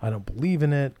me. I don't believe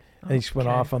in it. And he just went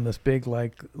off on this big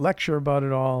like lecture about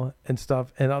it all and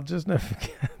stuff. And I'll just never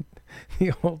forget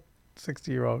the old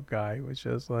 60-year-old guy was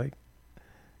just like,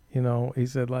 he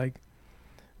said like,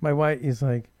 my wife just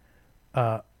had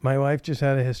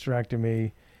a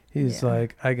hysterectomy. He's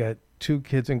like, I got 2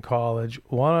 kids in college,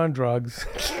 one on drugs.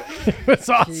 It was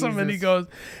awesome. Jesus. And he goes,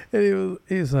 and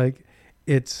he's like,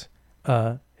 it's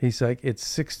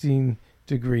 16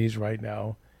 degrees right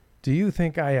now. Do you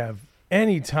think I have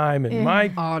any time in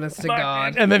my honest to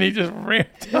God? And then he just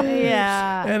ramped up.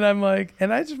 Yeah. And I'm like,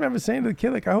 and I just remember saying to the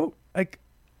kid, like, I hope, like,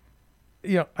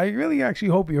 I really actually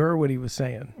hope you heard what he was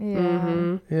saying.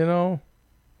 Yeah.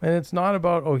 And it's not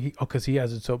about because he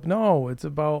has it so. No, it's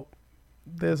about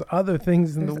there's other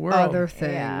things in the world. Other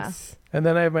things. Yeah. And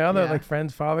then I have my other like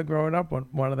friend's father growing up,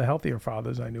 one of the healthier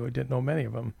fathers I knew. I didn't know many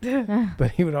of them.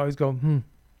 But he would always go,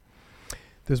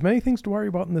 there's many things to worry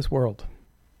about in this world.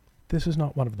 This is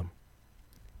not one of them.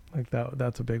 Like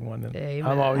that's a big one. And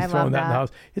I'm always throwing that in the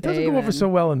house. It doesn't go over so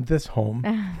well in this home.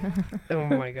 Oh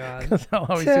my God. Because I'll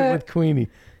always sit with Queenie.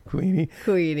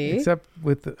 Except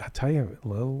with, I'll tell you,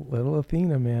 little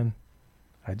Athena, man.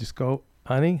 I just go,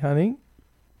 honey,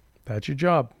 that's your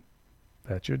job.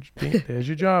 There's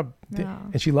your job. No.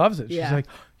 And she loves it. Yeah. She's like,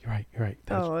 you're right.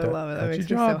 I love it. That That's makes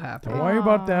your me so job. happy. Don't worry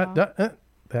about that.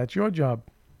 That's your job.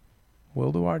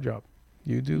 We'll do our job.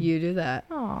 You do. You do that.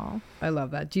 Oh. I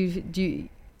love that. Do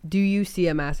you see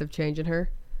a massive change in her?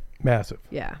 Massive.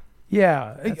 Yeah.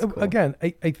 Yeah. That's cool. Again,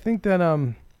 I think that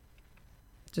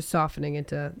Just softening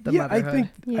into the yeah, motherhood.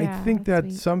 I think that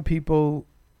sweet. some people,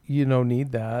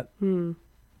 need that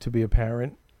to be a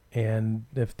parent, and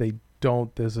if they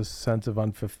don't, there's a sense of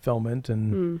unfulfillment,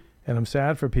 and I'm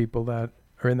sad for people that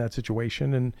are in that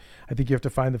situation, and I think you have to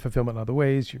find the fulfillment in other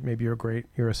ways. Maybe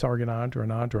you're a surrogate aunt or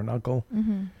an uncle,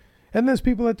 and there's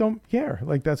people that don't care.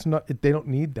 Like they don't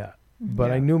need that.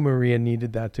 But I knew Maria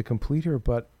needed that to complete her,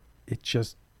 but it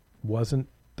just wasn't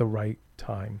the right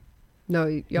time. No,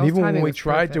 And even when we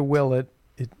tried to will it,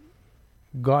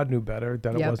 God knew better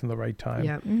that it wasn't the right time.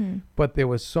 Yeah. But there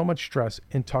was so much stress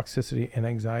and toxicity and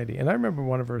anxiety. And I remember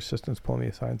one of her assistants pulling me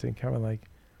aside and saying, Kevin, like,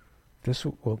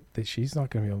 she's not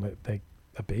going to be able to, like,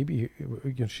 a baby,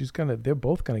 they're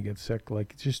both going to get sick.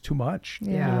 Like, it's just too much.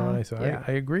 Yeah. And I said,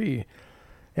 I agree.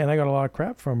 And I got a lot of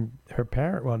crap from her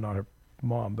parent. Well, not her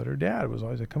mom, but her dad was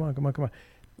always like, come on.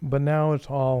 But now it's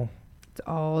all the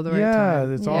right time.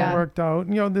 Yeah, it's all worked out.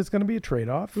 There's going to be a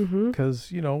trade-off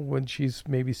because, when she's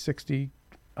maybe 60,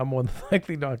 I'm more than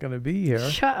likely not going to be here.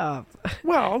 Shut up.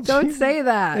 Well, Don't say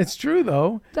that. It's true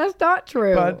though. That's not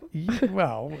true. But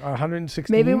well,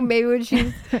 116. maybe when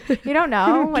she's You don't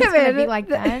know what it's gonna Kevin, be like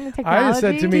then. The I just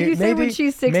said technology. to me, did you say when maybe-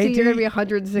 she's 60 maybe- you're gonna be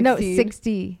 116? No,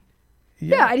 60.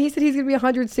 Yeah, and he said he's gonna be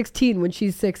 116 when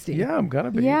she's 60. Yeah, I'm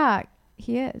gonna be. Yeah,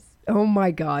 he is. Oh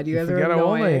my God, you You guys are forget how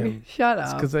old I annoying. am. Shut It's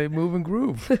up. because I move and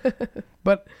groove.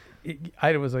 But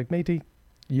I was like, matey,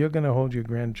 you're gonna hold your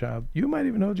grandchild. You might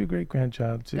even hold your great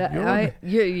grandchild. So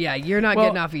You're not Well,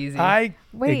 getting off easy.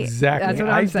 Wait, exactly. that's what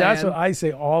I'm That's saying. what I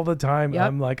say all the time. Yep.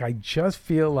 I'm like, I just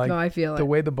feel like no, I feel the it.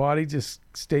 way the body just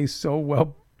stays so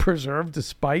well preserved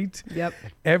despite Yep.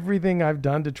 everything I've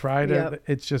done to try to. Yep.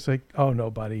 It's just like, oh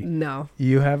no, buddy, No.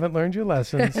 you haven't learned your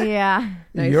lessons. Yeah.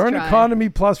 Nice You're an try. economy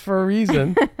plus for a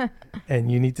reason,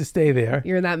 and you need to stay there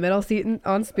You're in that middle seat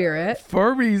on Spirit. for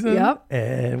a reason. Yep.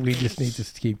 And we just need to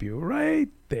keep you right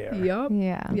there. Yep.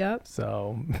 Yeah. Yep.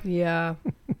 So, Yeah.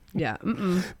 Yeah.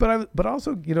 Mm-mm. but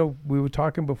also, we were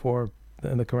talking before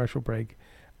in the commercial break.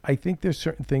 I think there's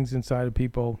certain things inside of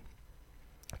people.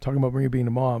 Talking about Maria being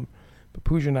a mom, but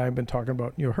Pooja and I have been talking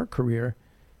about her career,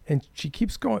 and she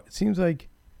keeps going. It seems like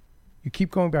you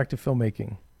keep going back to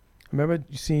filmmaking. I remember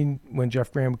you seen when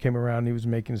Jeff Graham came around, and he was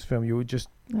making his film. You were just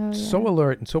Oh, so yeah.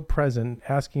 alert and so present,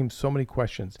 asking him so many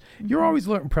questions. You're always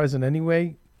alert and present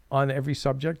anyway on every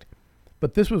subject,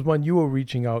 but this was one you were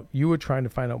reaching out. You were trying to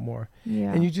find out more,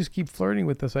 Yeah. and you just keep flirting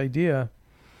with this idea.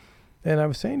 And I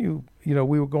was saying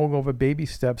we were going over baby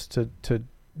steps to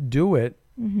do it.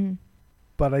 Mm-hmm.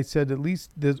 But I said, at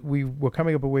least we were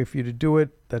coming up a way for you to do it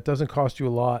that doesn't cost you a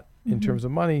lot in terms of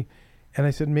money. And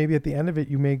I said, maybe at the end of it,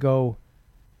 you may go,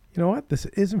 you know what, this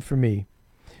isn't for me.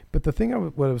 But the thing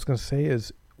what I was going to say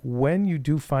is, when you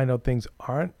do find out things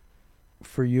aren't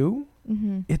for you,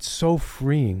 Mm-hmm. it's so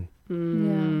freeing.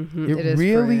 Mhm. It is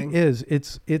really freeing. is.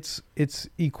 It's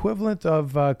equivalent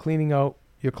of cleaning out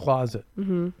your closet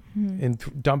Mhm.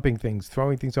 and dumping things,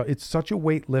 throwing things out. It's such a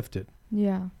weight lifted.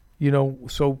 Yeah.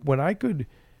 So when I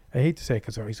hate to say it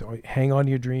because I always hang on to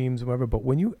your dreams, whatever, but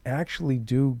when you actually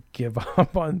do give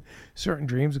up on certain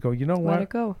dreams and go, you know Let what? it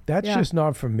go. That's Yeah. just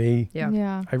not for me. Yeah.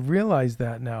 Yeah. I realize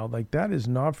that now. Like, that is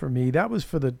not for me. That was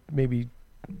for the maybe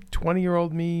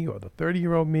 20-year-old me or the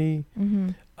 30-year-old me.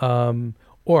 Mm-hmm.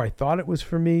 Or I thought it was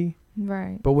for me.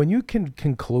 Right. But when you can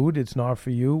conclude it's not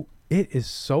for you, it is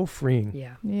so freeing.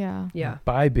 Yeah. Yeah. Yeah.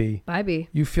 Bye, B. Bye, B.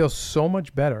 You feel so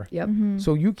much better. Yep. Mm-hmm.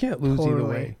 So you can't lose either Totally.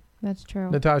 way. That's true.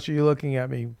 Natasha, you're looking at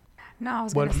me. No, I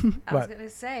was What- what? gonna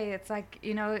say it's like,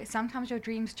 sometimes your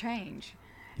dreams change.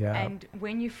 Yeah. And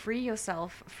when you free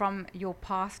yourself from your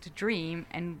past dream,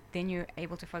 and then you're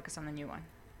able to focus on the new one.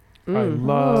 I Mm.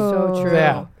 love So true.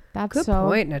 that. That's Good so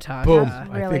point, Natasha. Boom. That's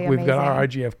I really think we've got our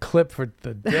amazing. RGF clip for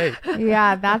the day.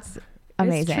 Yeah, that's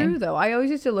amazing. It's true though. I always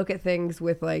used to look at things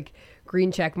with like green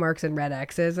check marks and red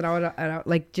X's, and I would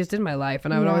like just in my life,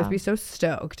 and I would always Yeah. be so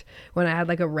stoked when I had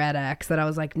like a red X that I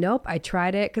was like, nope, I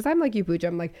tried it, because I'm like you, Pooja.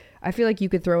 I'm like, I feel like you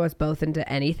could throw us both into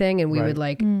anything, and we Right. would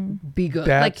like Mm. be good.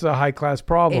 That's like a high class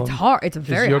problem. it's hard. It's a 'cause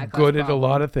very you're high-class good at a problem.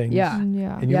 lot of things. Yeah.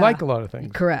 Yeah. And you Yeah. like a lot of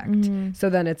things. Correct. Mhm. So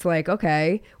then it's like,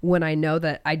 okay, when I know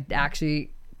that I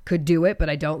actually could do it, but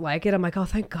I don't like it, I'm like, oh,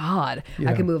 thank God,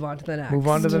 Yeah. I can move on to the next. Move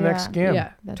on to the next Yeah. scam. Yeah,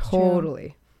 That's true.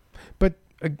 totally. But,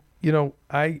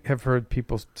 I have heard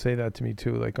people say that to me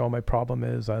too. Like, oh, my problem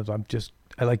is I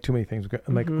like too many things.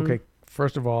 I'm like, Mhm. okay,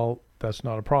 first of all, that's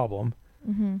not a problem.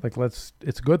 Mm-hmm. Like,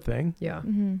 it's a good thing. Yeah.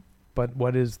 Mm-hmm. But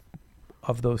what is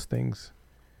of those things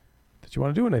that you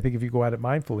want to do? And I think if you go at it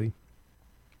mindfully,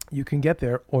 you can get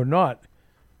there or not.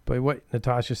 But what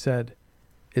Natasha said,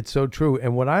 it's so true.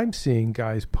 And what I'm seeing,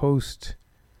 guys, post,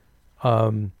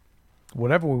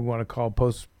 whatever we want to call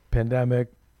post-pandemic,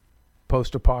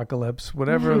 post-apocalypse,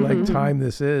 whatever like time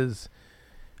this is,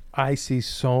 I see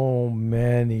so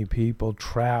many people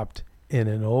trapped in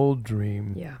an old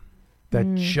dream Yeah. that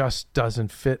Mm. just doesn't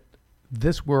fit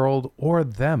this world or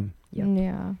them. Yep.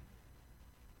 Yeah.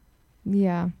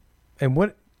 Yeah. And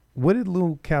what did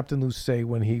Captain Lou say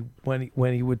when he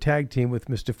would tag team with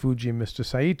Mr. Fuji and Mr.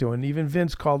 Saito? And even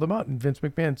Vince called him out, and Vince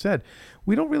McMahon said,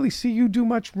 "We don't really see you do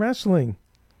much wrestling."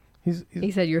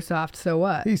 He said, "You're soft, so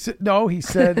what?" He said, "No." He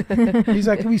said, "He's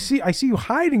like, I see you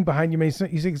hiding behind you." Man. He's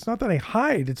like, "It's not that I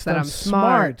hide; it's That that I'm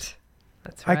smart.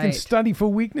 That's I right. can study for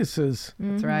weaknesses.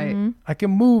 That's right. Mhm. I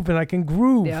can move and I can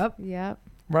groove." Yep. Yep.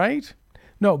 Right?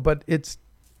 No, but it's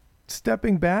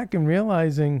stepping back and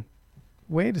realizing,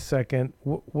 wait a second,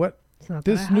 what It's not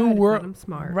this that I new hide, it's world, that I'm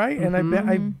smart. right? And Mhm.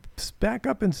 I back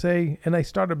up and say, and I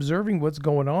start observing what's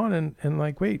going on, and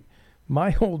like, wait,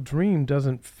 my whole dream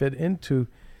doesn't fit into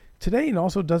today, and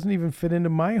also doesn't even fit into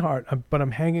my heart. But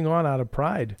I'm hanging on out of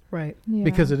pride Right. Yeah.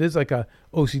 because it is like a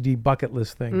OCD bucket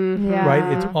list thing, Mhm. Yeah.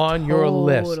 right? It's on your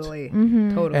list, Totally.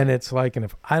 Mhm. Totally. and it's like, and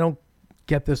if I don't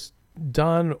get this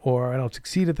done or I don't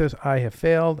succeed at this, I have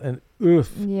failed. And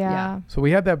oof. Yeah. So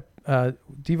we had that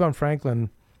Devon Franklin.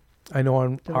 I know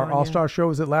on Devon, our yeah. All-Star show.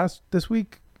 Was it this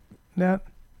week, Nat?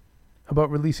 About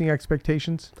releasing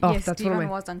expectations. Oh, yes, that's one of Stephen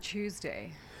my. was on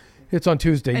Tuesday. It's on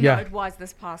Tuesday. No, Yeah, it was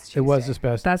this past Tuesday. it was this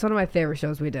best. That's one of my favorite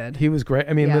shows we did. He was great.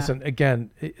 I mean, Yeah. listen,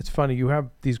 again, it's funny. You have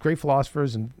these great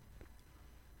philosophers and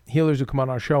healers who come on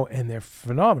our show, and they're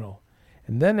phenomenal.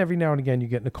 And then every now and again, you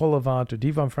get Nicole Avant or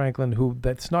Devon Franklin, who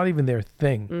that's not even their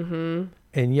thing. Mm-hmm.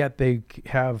 And yet they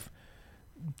have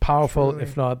powerful, Truly.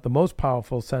 if not the most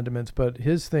powerful sentiments. But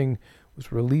his thing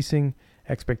was releasing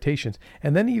expectations.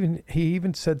 And then he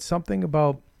even said something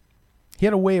about, he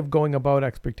had a way of going about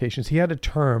expectations. He had a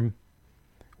term,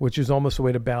 which is almost a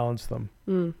way to balance them.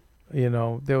 Mm. You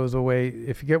know, there was a way,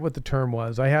 if you get what the term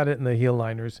was, I had it in the heel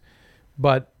liners,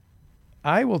 but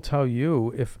I will tell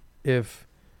you, if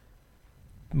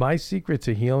my secret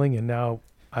to healing, and now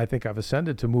I think I've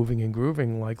ascended to moving and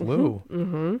grooving like Lou,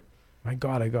 Mm-hmm. my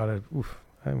God, I don't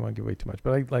want to give away too much,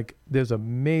 but there's a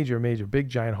major, big,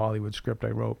 giant Hollywood script I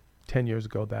wrote 10 years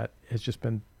ago that has just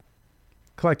been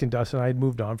collecting dust, and I had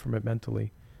moved on from it mentally.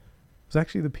 It was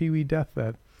actually the Pee-wee death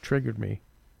that triggered me.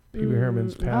 Pee-wee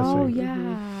Herman's Mm. passing. Oh Mhm.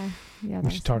 yeah. Yeah. We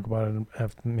that's should talk about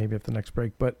it maybe after the next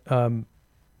break. But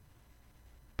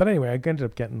anyway, I ended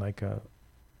up getting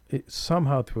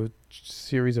somehow through a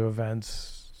series of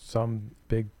events, some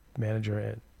big manager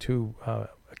and two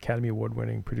Academy Award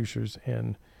winning producers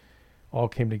and all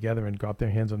came together and got their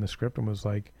hands on the script and was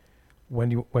like, when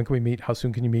can we meet? How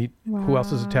soon can you meet? Who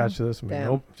else is Wow. attached to this? I'm like, Damn.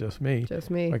 nope, just me. Just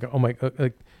me. Like, oh my,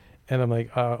 and I'm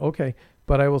like, okay.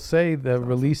 But I will say the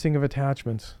releasing of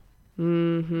attachments,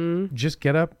 Mm-hmm. just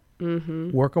get up, Mm-hmm.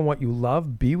 work on what you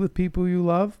love, be with people you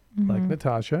love, like Mhm.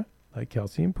 Natasha, like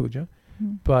Kelsey and Pooja,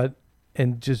 Mhm.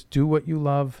 and just do what you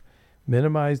love,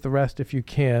 minimize the rest if you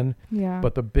can. Yeah.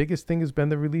 But the biggest thing has been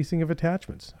the releasing of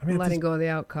attachments. I mean, Letting it's go of the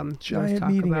outcome. this giant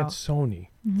meeting at Sony.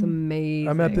 It's Mhm. amazing.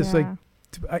 I'm at this Yeah.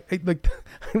 I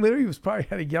literally was probably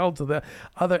had to yell to the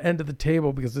other end of the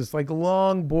table because this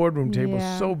long boardroom table is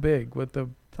Yeah. so big with the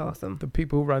It's awesome.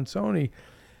 people who run Sony.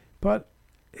 But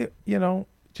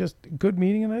just good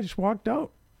meeting, and I just walked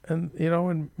out, and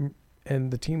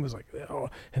and the team was like, oh,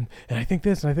 and I think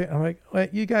this, and I'm like, well,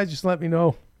 you guys just let me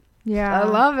know. Yeah. I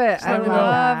love it. Just I let me know.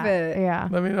 love it. Yeah.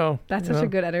 Let me know. That's you such know?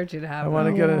 a good energy to have. I want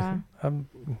to though. get Yeah.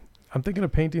 I'm thinking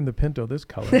of painting the Pinto this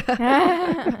color.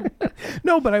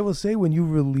 No, but I will say when you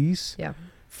release Yeah.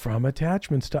 from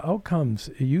attachments to outcomes,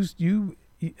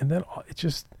 and then it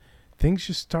just things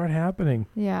just start happening,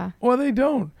 Yeah. or they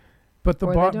don't. But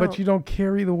Or they but don't. you don't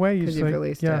carry the way. You Because just you've like,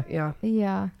 released yeah, it.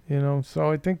 Yeah. Yeah.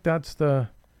 So I think that's the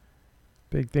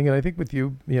big thing, and I think with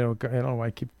you, I don't know why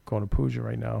I keep going to Pooja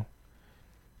right now.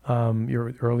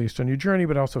 You're earliest on your journey,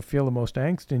 but I also feel the most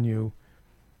angst in you.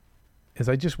 Is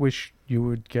I just wish you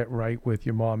would get right with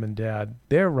your mom and dad.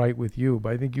 They're right with you,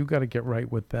 but I think you got to get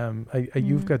right with them.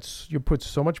 You've you put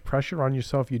so much pressure on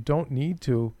yourself. You don't need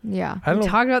to. Yeah. I don't We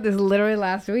know. talked about this literally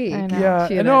last week. I know. Yeah,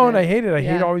 She I and know, I and I did. hate it. I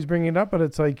hate Yeah. always bringing it up, but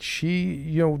it's like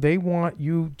they want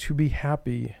you to be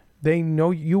happy. They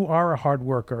know you are a hard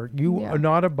worker. You Yeah. are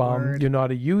not a bum. Word. You're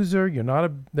not a user. You're not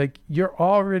you're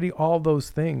already all those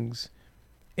things.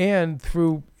 And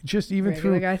through just even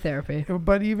Regular through, guy therapy.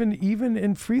 but even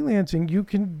in freelancing, you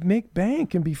can make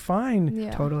bank and be fine.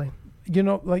 Yeah. Totally.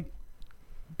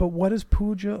 But what does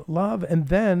Pooja love? And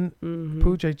then Mm-hmm.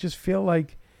 Pooja, I just feel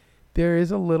like there is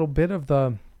a little bit of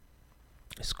the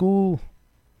school,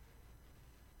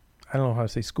 I don't know how to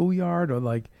say, schoolyard, or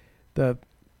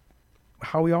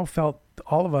how we all felt,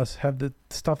 all of us have the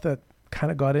stuff that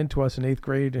kind of got into us in 8th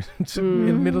grade and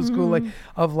in middle school,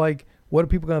 what are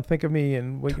people going to think of me,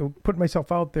 and put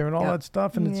myself out there and all Yep. that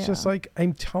stuff. And it's just Yeah. like,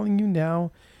 I'm telling you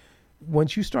now,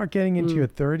 once you start getting into your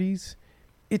 30s,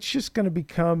 it's just going to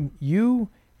become you,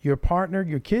 your partner,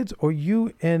 your kids, or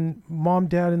you and mom,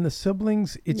 dad, and the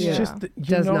siblings. It's Yeah. just,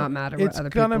 Does not matter what It's other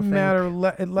gonna people matter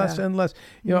think. less Yeah. and less.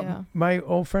 Yeah. My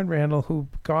old friend Randall, who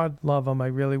God love him, I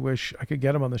really wish I could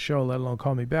get him on the show, let alone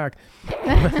call me back.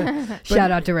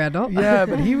 Shout out to Randall. Yeah,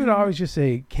 but he would always just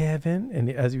say, Kevin, and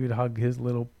as he would hug his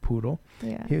little poodle,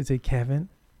 Yeah. he would say, Kevin,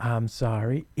 I'm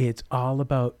sorry, it's all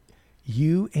about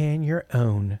you and your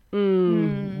own.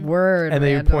 Word. And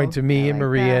they would Randall. point to me I and like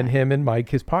Maria and that. him and Mike,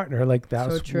 his partner, like that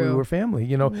So was, we true. were family,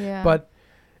 Yeah. But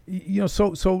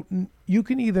so you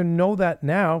can either know that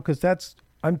now, because that's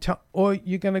or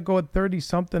you're gonna go at 30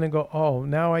 something and go, oh,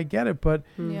 now I get it, but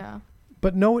Yeah.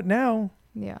 know it now.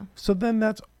 Yeah. So then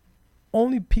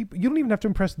only people. You don't even have to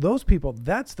impress those people.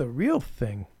 That's the real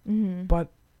thing. Mm-hmm. But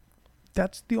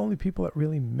that's the only people that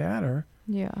really matter.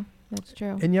 Yeah, that's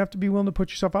true. And you have to be willing to put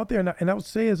yourself out there. And I would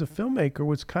say, as a filmmaker,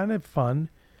 what's kind of fun,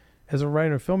 as a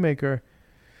writer and filmmaker,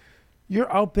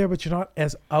 you're out there, but you're not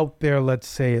as out there, let's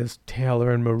say, as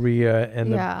Taylor and Maria and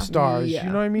Yeah. the stars. Yeah.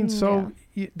 You know what I mean? Mm, So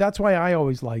that's why I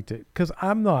always liked it, because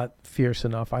I'm not fierce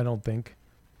enough, I don't think,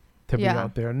 to be Yeah.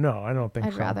 out there. No, I don't think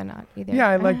I'd so. rather not either. Yeah,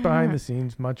 I like behind the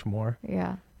scenes much more.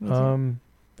 Yeah. Me too.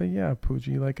 But yeah,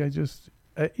 Pooji, like I just,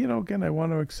 again, I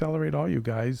want to accelerate all you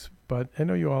guys, but I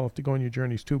know you all have to go on your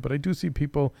journeys too. But I do see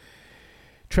people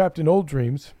trapped in old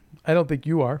dreams. I don't think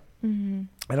you are. Mm-hmm.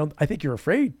 I think you're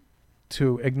afraid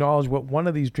to acknowledge what one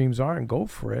of these dreams are and go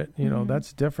for it. You know, Mhm.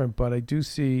 that's different. But I do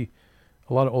see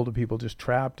a lot of older people just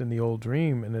trapped in the old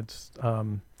dream, and it's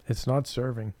not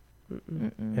serving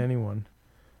Mm-mm. anyone.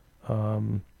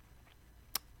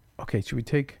 Okay, should we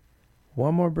take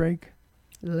one more break?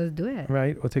 Let's do it.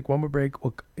 Right, we'll take one more break.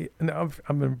 I'm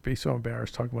going to be so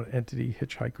embarrassed talking about entity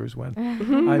hitchhikers when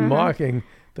I'm mocking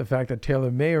the fact that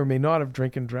Taylor may or may not have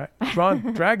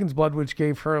drawn dragon's blood, which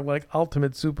gave her like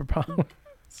ultimate superpower.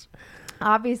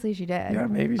 Obviously, she did. Yeah,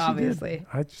 maybe she Obviously.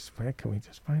 did. Can we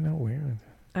just find out where?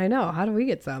 I know. How do we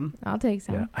get some? I'll take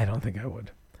some. Yeah, I don't think I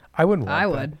would. I wouldn't want I that.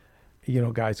 would. You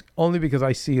know, guys, only because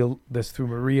I see this through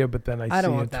Maria, but then I I see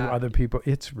don't it want through that. other people.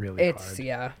 It's really It's hard.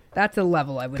 yeah. That's a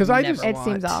level I would 'Cause I never just- It want.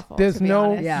 seems awful. There's to be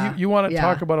no, honest. Yeah. you want to Yeah.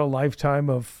 talk about a lifetime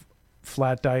of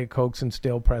flat Diet Cokes and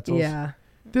stale pretzels. Yeah.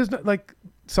 There's no, like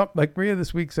Maria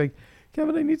this week's like,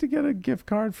 Kevin, I need to get a gift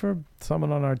card for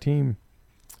someone on our team.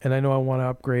 And I know I want to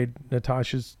upgrade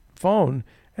Natasha's phone.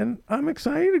 And I'm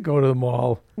excited to go to the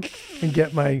mall and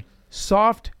get my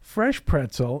soft, fresh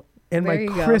pretzel and There my you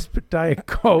go. crisp Diet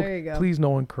Coke. There you go. Please, no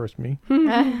one curse me.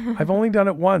 I've only done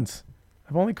it once.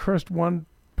 I've only cursed one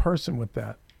person with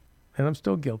that. And I'm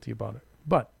still guilty about it.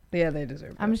 But Yeah, they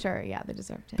deserve it. I'm sure. Yeah, they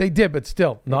deserve to. they did, but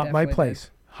still, not my definitely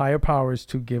place. Higher powers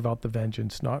to give out the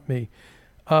vengeance, not me.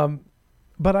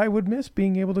 But I would miss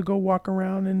being able to go walk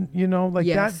around and, like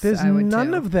Yes, that. There's I would none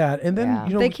too. of that. And then,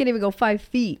 Yeah. They can't even go 5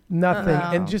 feet. nothing.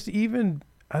 Uh-oh. And just even,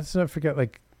 let's not forget,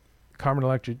 like Carmen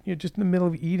Electra, you're just in the middle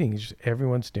of eating. It's just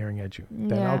everyone's staring at you.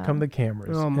 Then out Yeah. come the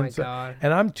cameras. Oh my and so- god.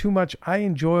 And I'm too much. I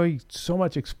enjoy so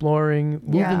much exploring,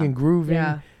 moving Yeah. and grooving.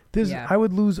 Yeah. Yeah. I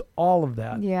would lose all of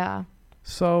that. Yeah.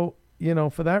 So,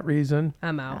 for that reason,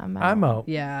 I'm out. I'm out.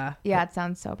 Yeah. Yeah, it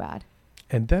sounds so bad.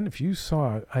 And then if you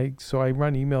saw, I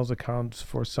run emails accounts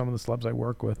for some of the celebs I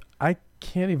work with. I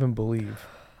can't even believe.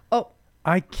 Oh,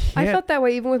 I can't. I felt that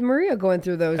way even with Maria going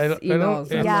through those I don't- emails.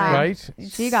 it's I'm Yeah. like, right?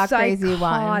 She got crazy ones.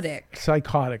 Psychotic.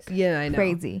 Psychotic. Yeah, I know.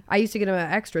 Crazy. I used to get them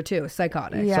extra too.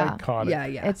 Psychotic. Yeah. Psychotic. Yeah,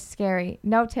 yeah. It's scary.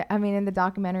 No, I mean, in the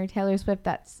documentary, Taylor Swift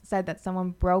said that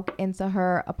someone broke into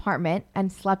her apartment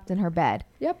and slept in her bed.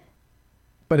 Yep.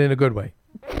 But in a good way.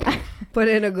 But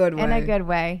in a good way. In a good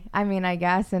way. I mean, I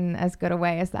guess in as good a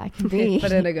way as that can be.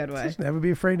 But in a good way. Just never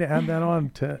be afraid to add that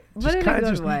on. But in a kinda good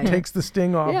just way. takes the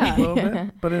sting off Yeah. a little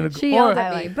bit. But in a She or, yelled I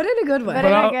at me, like- but in a good way. But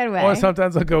in a I'll- good way. Or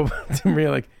sometimes I'll go to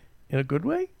Maria like, in a good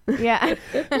way? Yeah.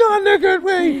 Not in a good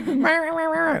way.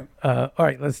 All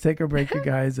right, let's take a break, you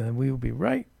guys, and we will be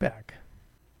right back.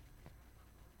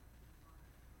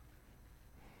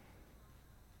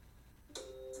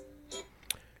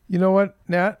 You know what,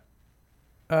 Nat?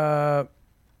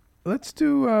 Let's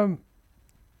do.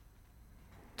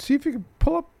 See if you can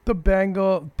pull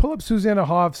up Susanna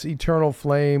Hoff's "Eternal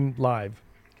Flame" live.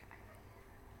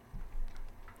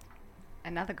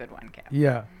 Another good one, Kev.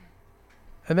 Yeah,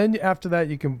 and then after that,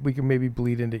 we can maybe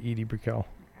bleed into Edie Brickell.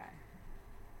 Okay.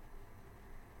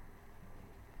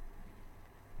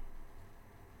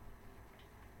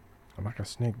 I'm like a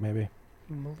snake, maybe.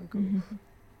 Mhm.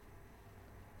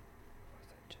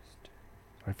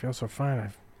 I feel so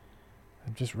fine.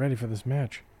 I'm just ready for this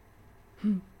match.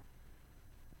 I've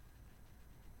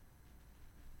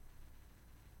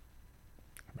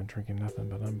been drinking nothing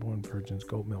but Unborn Virgin's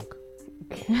goat milk.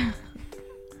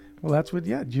 Well, that's what,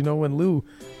 yeah. Do you know when Lou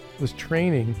was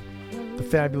training the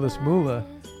fabulous Moolah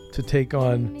to take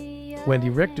on Wendy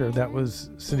Richter, that was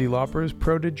Cyndi Lauper's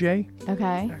protege?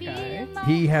 Okay. Okay.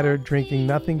 He had her drinking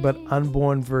nothing but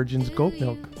Unborn Virgin's goat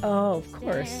milk. Oh, of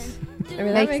course. I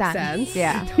mean, that makes sense.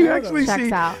 Yeah. You actually Checks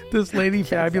see out. this lady,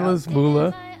 fabulous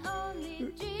Moolah.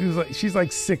 She's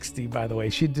like 60, by the way.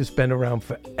 She'd just been around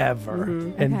forever.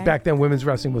 And Okay. back then, women's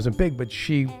wrestling wasn't big, but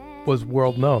she was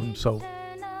world known. So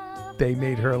they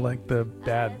made her like the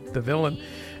villain.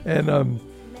 And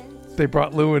they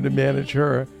brought Lou in to manage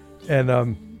her.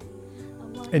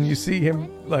 And you see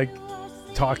him like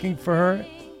talking for her.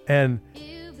 And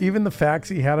even the facts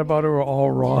he had about her were all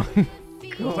wrong.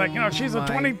 was like, she's a my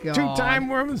 22-time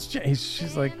women's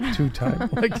she's like 2-time.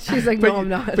 Like, She's like, but no, I'm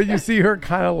not. But you see her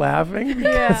kind of laughing because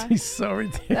Yeah. he's so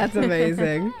ridiculous. That's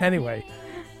amazing. Anyway,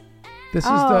 this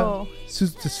Oh.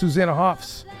 is the Susanna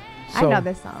Hoffs. I know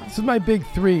this song. This is my big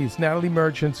threes: Natalie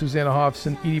Merchant, Susanna Hoffs,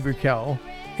 and Edie Brickell.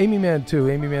 Amy Mann too.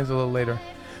 Amy Mann's a little later,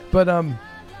 but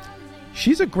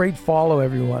she's a great follow.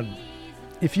 Everyone,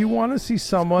 if you want to see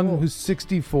someone who's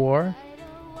 64,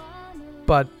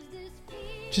 but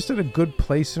just at a good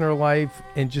place in her life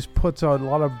and just puts out a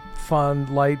lot of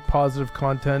fun, light, positive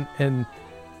content, and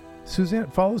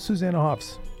follow Susanna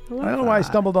Hoffs. I don't know why I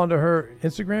stumbled onto her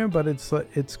Instagram, but it's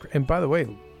and by the way,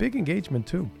 big engagement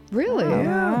too. Really? Oh,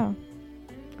 Yeah. wow.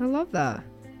 I love that.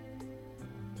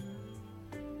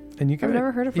 And you can I've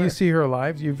never heard of her. You see her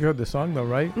live. You've heard the song though,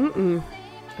 right? Mm-mm.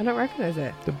 I don't recognize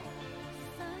it.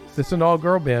 It's an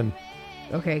all-girl band.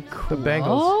 Okay, cool. The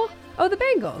Bangles. Oh, the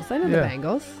Bangles. I know the Yeah.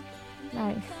 Bangles.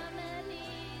 Nice.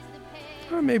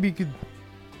 Or maybe you could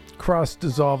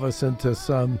dissolve us into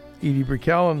some Edie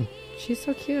Brickell. And She's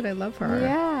so cute. I love her.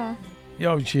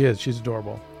 Yeah. she is. She's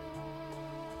adorable.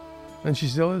 And she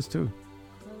still is too.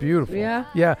 Beautiful. Yeah?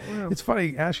 Yeah. Wow. It's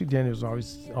funny. Ashley Daniels is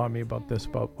always on me about this,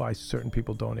 about why certain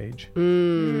people don't age.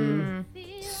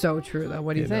 So true, though.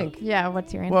 What do you You know. think? Yeah.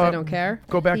 What's your answer? Well, I don't care.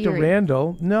 Go back to Theory.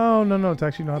 Randall. No. It's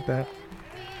actually not that.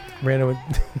 Randall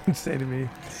would say to me,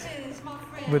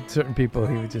 with certain people,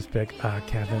 he would just pick,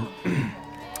 Kevin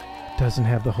doesn't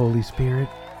have the Holy Spirit.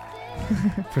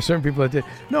 For certain people, it did.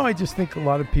 No, I just think a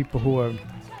lot of people who are,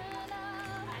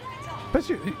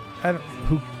 especially,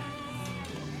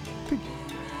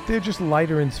 they're just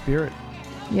lighter in spirit.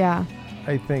 Yeah.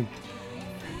 I think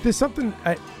there's something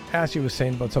Ashley was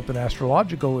saying about something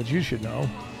astrological, which you should know.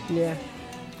 Yeah.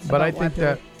 But About I what think people-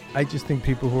 that I just think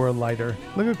people who are lighter.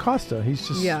 Look at Costa. He's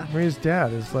just Maria's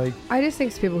dad is like. I just think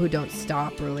it's people who don't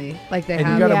stop really. Like they And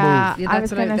you have. gotta yeah. move. I That's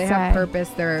was what gonna they say. have purpose.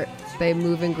 They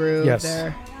move and groove. Yes.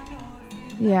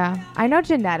 Yeah. I know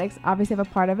genetics obviously have a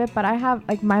part of it, but I have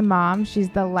like my mom. She's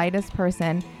the lightest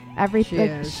person.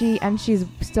 She's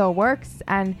still works,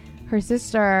 and her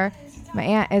sister, my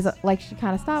aunt, is like she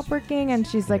kind of stopped working, and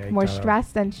she's like more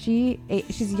stressed, and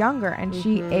she's younger, and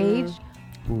she aged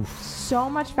so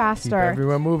much Keep faster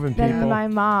everyone moving, than people. my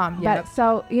mom. Yep. But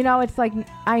so it's like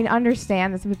I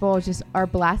understand that some people just are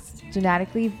blessed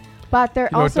genetically, but there You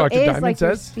know what also Dr. is Diamond like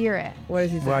your says? spirit. What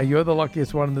does he say? Wow, you're the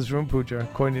luckiest one in this room, Pooja,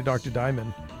 according to Dr.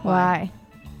 Diamond. Why?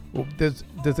 Well, there's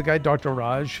a guy, Dr.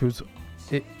 Raj, who's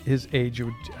his age.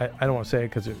 I don't want to say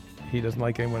it because he doesn't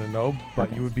like anyone to know,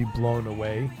 but you would be blown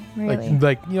away. Really?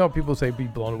 Like people say be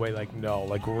blown away. Like no,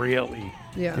 like really.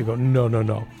 Yeah. You go no,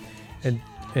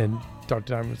 and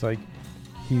Dr. Diamond was like,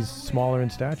 he's smaller in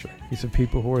stature. He said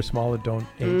people who are smaller don't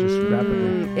age as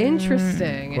rapidly.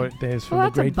 Interesting. But there's from Well,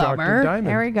 the that's a great Dr. bummer. Diamond.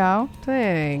 There we go.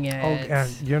 Dang it. Oh, and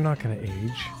you're not gonna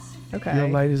age. Okay. You're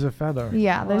light as a feather.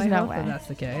 Yeah, Well, there's I no hope that way. that's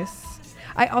the case.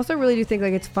 I also really do think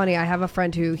like it's funny. I have a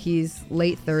friend who he's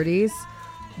late 30s,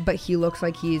 but he looks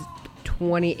like he's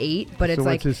 28. But So it's what's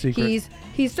like his secret?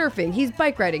 he's surfing, he's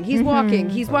bike riding, he's walking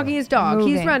his dog, he's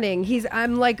Moving. running.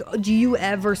 I'm like, do you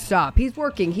ever stop? He's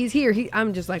working, he's here.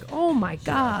 I'm just like, oh my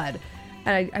god.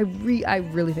 And I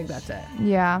really think that's it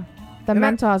Yeah. The And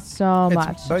mental has so It's-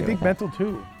 much. But I to do think with it. mental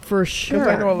too. for Because sure.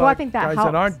 I know a lot Well, I of think that guys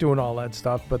helps. that aren't doing all that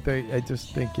stuff, but I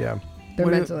just think They're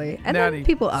What is- mentally and Natty, then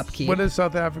people upkeep. What does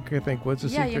South Africa think? What's the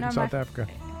Yeah, secret you know, in South my- Africa?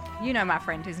 You know my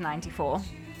friend who's 94.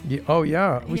 Yeah, oh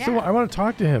yeah, Yeah. I want to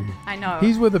talk to him. I know.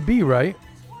 He's with a B, right?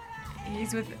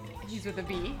 He's with a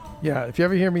B. Yeah. If you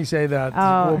ever hear me say that,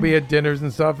 Oh. we'll be at dinners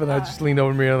and stuff, and I just lean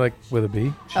over to me and I'm like, with a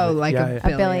B. She's Oh, like yeah, a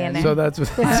yeah. billionaire. So that's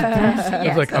what. I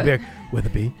was like, I'll be like, with a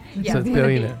B. Yeah, so it's with a B.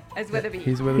 billionaire. It's with a B.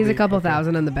 He's with a He's B. a couple Okay.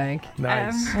 thousand in the bank.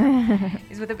 Nice.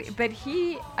 He's with a B. But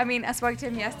I spoke to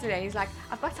him yesterday. He's like,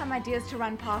 I've got some ideas to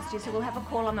run past you, so we'll have a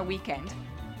call on the weekend.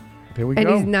 Here we And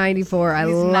go. he's 94. I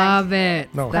He's love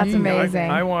it. No, That's he- amazing.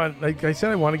 I want, like I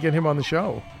said, I want to get him on the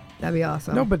show. That'd be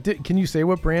awesome. No, but can you say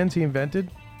what brands he invented?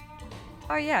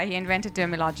 Oh yeah, he invented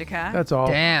Dermalogica. That's all.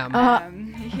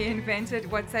 Damn. He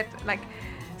invented what's that like,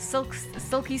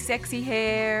 silky, sexy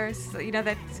hair.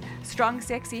 That strong,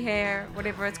 sexy hair,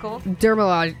 whatever it's called.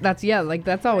 Dermalog.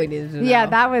 That's all we needed to know. Yeah,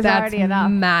 that was That's already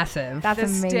enough. massive. That's The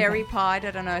amazing. Steripod,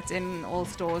 I don't know, it's in all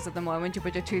stores at the moment. You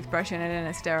put your toothbrush in it and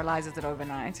it sterilizes it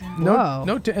overnight. Whoa.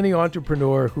 Note to any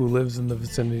entrepreneur who lives in the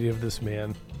vicinity of this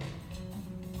man.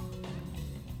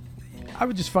 I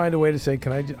would just find a way to say,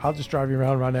 I'll just drive you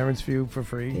around, run errands for you for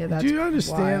free. Yeah, that's Do you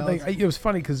understand? wild. Like, it was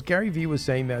funny because Gary Vee was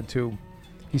saying that too.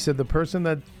 He said the person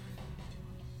that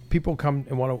people come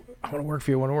and I want to work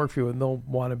for you, and they'll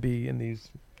want to be in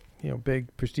these,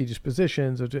 big prestigious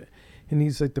positions. And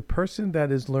he's like, the person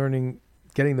that is learning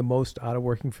getting the most out of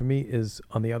working for me is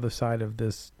on the other side of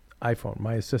this iPhone,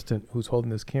 my assistant who's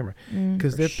holding this camera,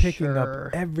 because they're picking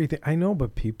up everything. I know,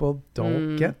 but people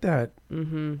don't get that.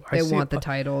 They want the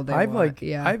title.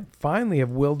 I finally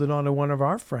have willed it onto one of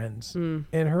our friends, and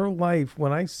her life,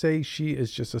 when I say she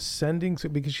is just ascending, so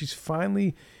because she's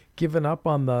finally given up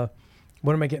on the,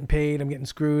 what am I getting paid? I'm getting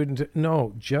screwed. And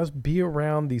no, just be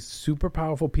around these super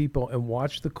powerful people and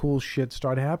watch the cool shit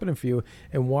start happening for you,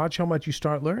 and watch how much you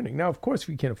start learning. Now, of course, if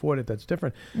you can't afford it, that's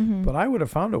different. But I would have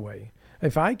found a way.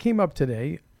 If I came up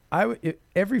today,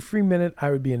 every free minute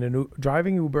I would be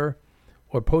driving Uber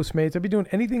or Postmates. I'd be doing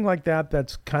anything like that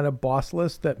that's kind of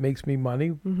bossless, that makes me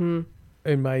money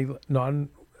in my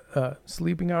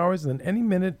non-sleeping hours. And then any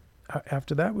minute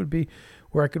after that would be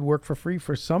where I could work for free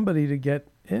for somebody to get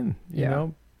in, you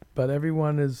know. But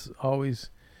everyone is always,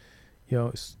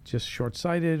 it's just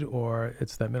short-sighted, or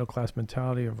it's that middle-class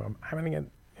mentality of, I'm having it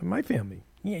in my family.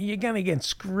 Yeah, you're going to get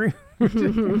screwed. They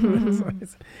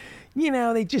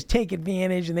just take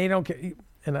advantage and they don't care.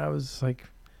 And I was like,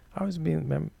 I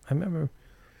remember,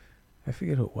 I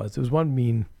forget who it was. There was one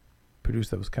mean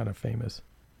producer that was kind of famous,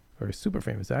 or super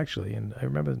famous actually. And I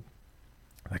remember,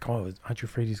 like, aren't you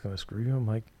afraid he's going to screw you? I'm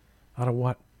like, out of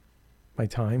what? My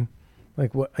time?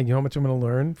 Like, what? You know how much I'm going to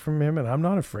learn from him? And I'm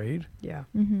not afraid. Yeah.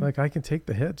 Like, I can take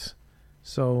the hits.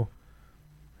 So,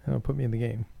 put me in the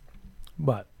game.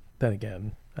 But then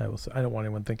again, I don't want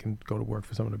anyone thinking go to work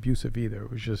for someone abusive either.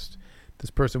 It was just, this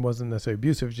person wasn't necessarily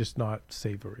abusive, just not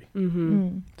savory.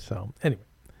 So anyway.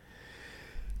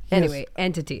 Anyway,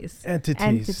 entities.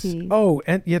 Oh,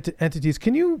 entities.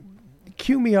 Can you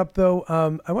cue me up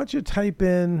though? I want you to type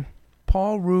in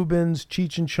Paul Rubens,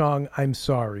 Cheech and Chong, I'm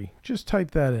sorry. Just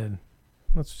type that in.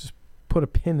 Let's just put a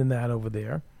pin in that over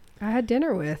there. I had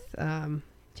dinner with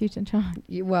Cheech and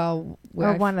Chong.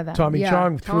 Or one of them. Tommy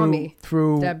Chong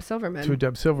through Deb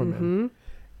Silverman.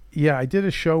 Yeah, I did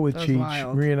a show with That was Cheech.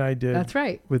 wild. Maria and I did. That's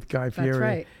right. With Guy Fieri. That's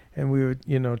right. And we were,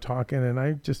 talking, and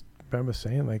I just remember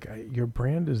saying, like, your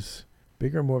brand is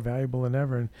bigger, more valuable than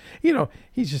ever. And,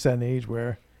 he's just at an age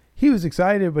where he was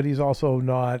excited, but he's also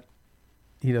not,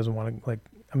 he doesn't want to, like,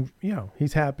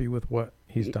 he's happy with what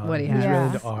he's done. What he He's has. really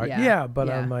into art. Yeah. But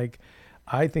I'm like,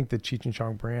 I think the Cheech and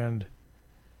Chong brand,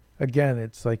 again,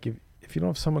 it's like if you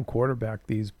don't have someone quarterback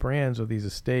these brands or these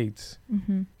estates,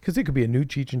 because it could be a new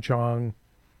Cheech and Chong,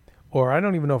 or I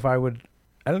don't even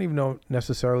know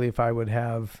necessarily if I would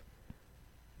have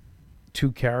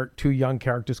two young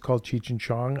characters called Cheech and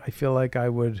Chong. I feel like I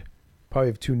would probably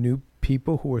have two new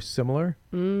people who are similar,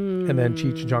 and then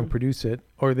Cheech and Chong produce it,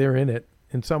 or they're in it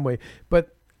in some way.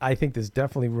 But I think there's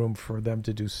definitely room for them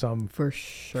to do some for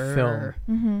sure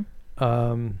film.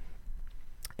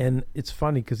 And it's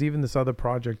funny because even this other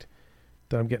project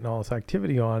that I'm getting all this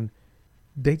activity on,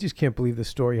 they just can't believe the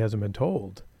story hasn't been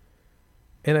told.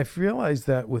 And I've realized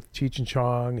that with Cheech and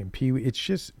Chong and Pee-wee, it's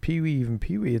just Pee-wee,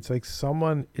 it's like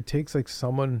it takes like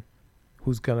someone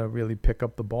who's going to really pick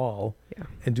up the ball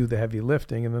and do the heavy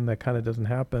lifting. And then that kind of doesn't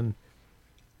happen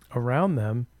around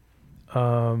them.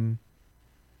 But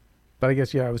I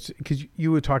guess, because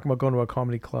you were talking about going to a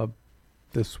comedy club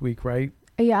this week, right?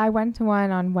 Yeah, I went to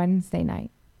one on Wednesday night.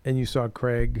 And you saw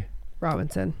Craig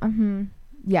Robinson.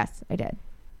 Yes, I did.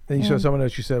 And you saw someone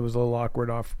else you said was a little awkward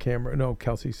off camera. No,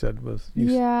 Kelsey said was.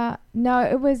 No,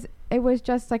 it was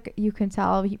just like you can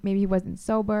tell maybe he wasn't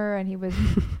sober and he was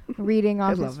reading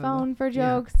off his phone for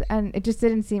jokes, and it just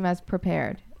didn't seem as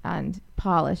prepared and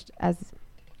polished as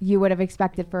you would have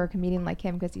expected for a comedian like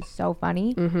him, because he's so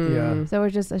funny. Yeah. So it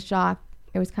was just a shock.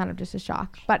 It was kind of just a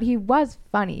shock, but he was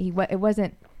funny. It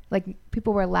wasn't like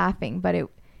people were laughing, but it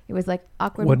was like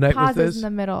awkward pauses in the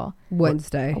middle.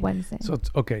 Wednesday. So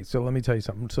it's okay. So let me tell you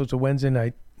something. So it's a Wednesday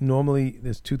night. Normally,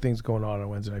 there's two things going on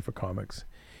Wednesday night for comics.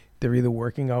 They're either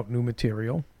working out new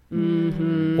material,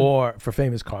 or for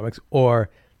famous comics, or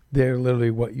they're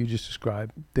literally what you just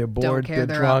described. They're bored, they're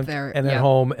drunk, and at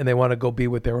home, and they want to go be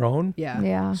with their own.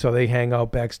 Yeah. So they hang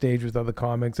out backstage with other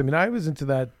comics. I mean, I was into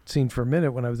that scene for a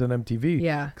minute when I was on MTV.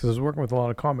 Yeah. Because I was working with a lot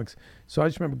of comics. So I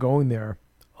just remember going there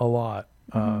a lot.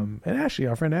 And Ashley,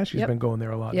 our friend Ashley's been going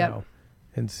there a lot now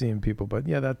and seeing people. But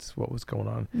yeah, that's what was going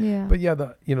on. Yeah. But yeah,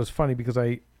 it's funny because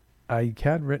I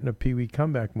had written a Pee-wee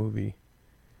comeback movie,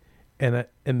 and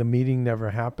the meeting never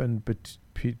happened. But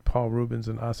Paul Rubens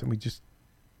and us, and that's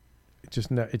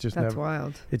never.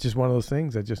 Wild. It's just one of those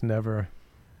things that just never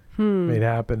made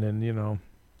happen. And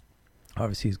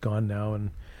obviously he's gone now.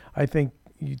 And I think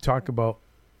you talk about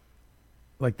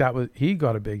like he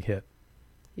got a big hit.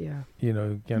 Yeah.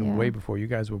 Way before you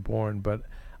guys were born, but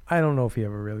I don't know if he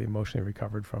ever really emotionally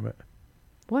recovered from it.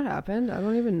 What happened? I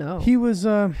don't even know. He was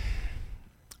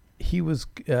he's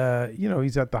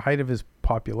at the height of his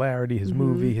popularity. His Mhm.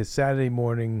 movie, his Saturday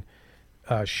morning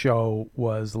show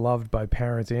was loved by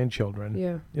parents and children.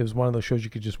 Yeah. It was one of those shows you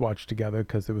could just watch together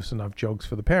because there was enough jokes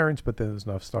for the parents, but there was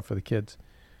enough stuff for the kids.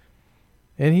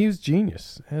 And he was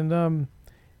genius. And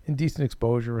Indecent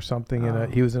Exposure or something. Oh.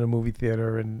 He was in a movie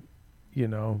theater and,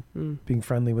 being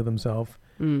friendly with himself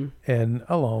and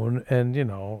alone. And,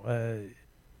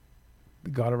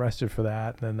 got arrested for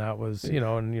that. And then that was,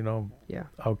 Yeah.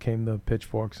 out came the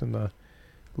pitchforks and the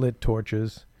lit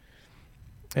torches.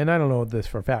 And I don't know this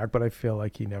for a fact, but I feel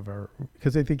like he never,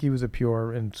 because I think he was a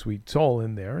pure and sweet soul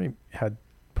in there. He had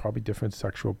probably different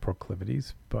sexual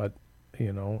proclivities, but,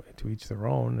 to each their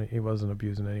own. He wasn't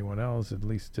abusing anyone else, at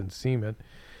least didn't seem it.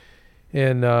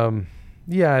 And,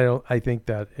 I think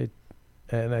that it,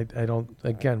 and I don't,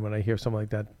 again, when I hear something like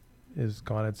that is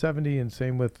gone at 70, and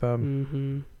same with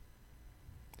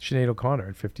Sinead O'Connor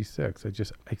at 56. I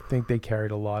think they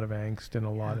carried a lot of angst and a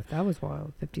lot of, That was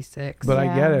wild. 56. but I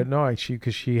get Yeah. it. No,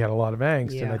 because she had a lot of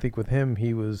angst, and Yeah. I think with him,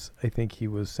 I think he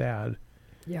was sad.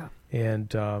 Yeah. And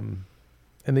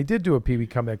they did do a Pee Wee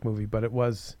comeback movie, but it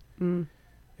was, Mm.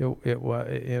 it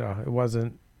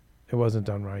wasn't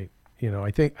done right.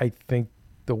 I think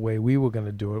the way we were going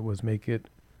to do it was make it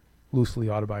loosely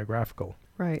autobiographical.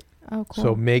 Right. Oh, cool.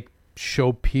 So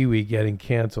show Pee Wee getting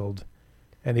canceled,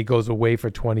 and he goes away for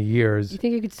 20 years. You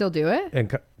think you could still do it?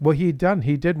 And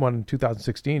he did one in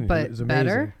 2016. But it was amazing.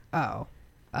 better? Oh.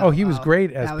 Oh, he was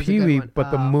great as That was a Pee good Wee, one. but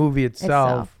the Oh. movie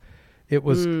itself, it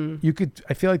was, Mm.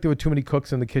 I feel like there were too many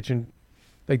cooks in the kitchen.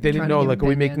 Like they didn't Trying to know, give like, are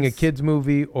we making a opinions. kids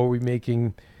movie or are we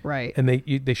making, Right. and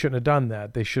they shouldn't have done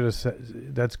that. They should have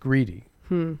said, that's greedy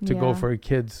to go Yeah. for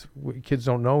kids. Kids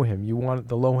don't know him. You want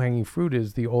the low hanging fruit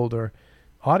is the older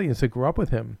audience that grew up with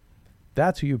him.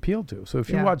 That's who you appeal to. So if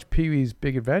you Yeah. watch Pee Wee's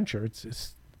Big Adventure,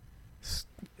 it's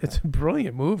a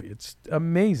brilliant movie. It's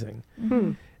amazing.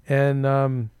 Hmm.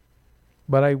 And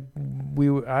but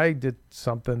I did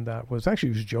something that was actually,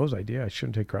 it was Joe's idea. I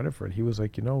shouldn't take credit for it. He was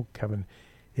like, Kevin,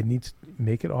 it needs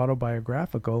make it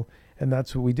autobiographical, and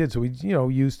that's what we did. So we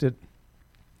used it.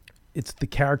 It's the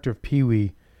character of Pee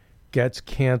Wee gets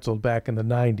canceled back in the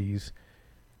 90s,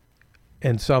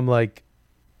 and some like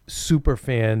super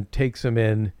fan takes him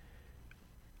in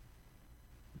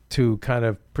to kind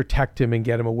of protect him and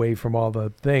get him away from all the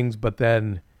things, but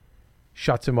then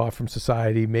shuts him off from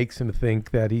society, makes him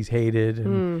think that he's hated,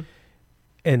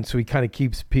 and so he kind of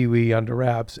keeps Pee Wee under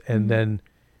wraps, and then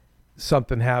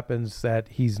something happens that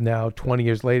he's now 20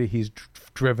 years later, he's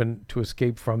driven to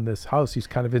escape from this house. He's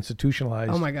kind of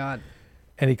institutionalized. Oh my God.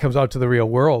 And he comes out to the real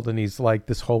world, and he's like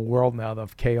this whole world now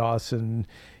of chaos and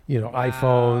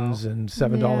iPhones and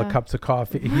 $7 Yeah. cups of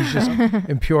coffee. He's just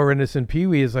and pure innocent Pee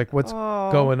Wee is like, what's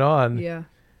going on? Yeah.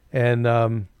 And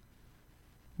and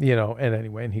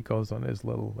anyway, and he goes on his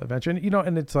little adventure, and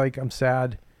and it's like, I'm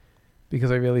sad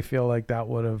because I really feel like that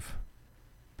would have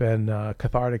been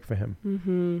cathartic for him.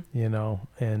 And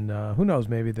who knows,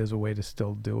 maybe there's a way to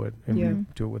still do it and Yeah.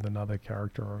 do it with another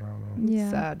character, or I don't know, Yeah.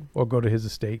 Sad. or go to his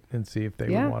estate and see if they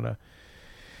Yeah. would want to.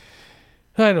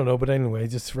 I don't know, but anyway,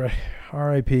 just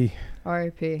R.I.P.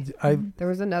 R.I.P. I There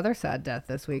was another sad death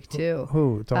this week too.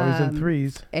 who it's always in Um,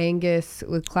 threes. Angus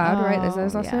with Cloud, right? Is that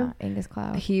his last name? Angus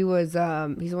Cloud. He was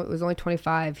was only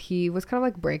 25. He was kind of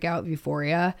like breakout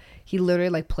Euphoria. He literally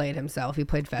like played himself. He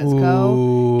played Fezco.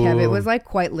 Ooh. Kevin was like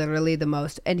quite literally the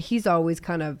most, and he's always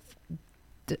kind of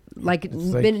It's like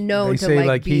been known they to say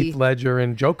like be Heath Ledger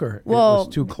and Joker. Well, it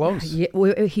was too close. Yeah,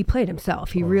 well, he played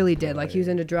himself. He Oh, really did. Like he was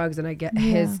boy. into drugs, and I get Yeah.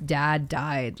 his dad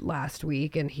died last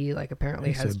week, and he like apparently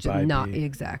He has said just bye, not B.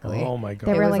 exactly. Oh my They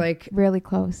god. It were was, like, like- really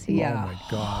close. Yeah, my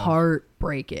God.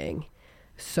 heartbreaking.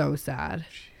 So sad.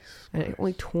 And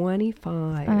only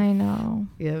 25. I know.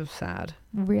 It was sad.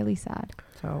 Really sad.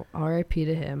 So R.I.P.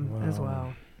 to him as Wow.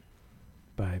 well.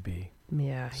 Bye, B.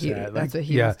 Yeah, Sad. that's Like, what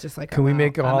he yeah. was just like. Can we I'm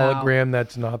make a out, I'm out. hologram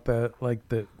that's not the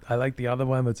I like the other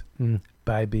one that's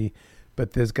bye B,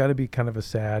 but there's got to be kind of a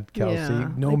sad Kelsey.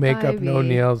 Yeah, No like, makeup, bye, no B.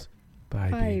 nails. Bye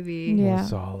B. Ivy. Yeah. More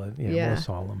solid. Yeah, Yeah. more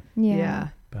solemn. Yeah. Yeah.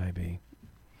 Bye B.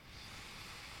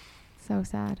 So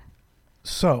sad.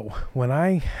 So when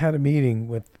I had a meeting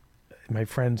with my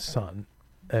friend's son,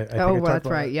 I think I Oh, talked well, that's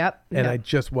about right. it, Yep. and I Yep.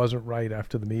 just wasn't right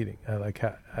after the meeting.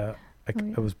 I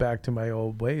yeah. was back to my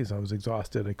old ways. I was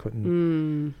exhausted. I couldn't.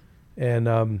 Mm.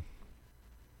 And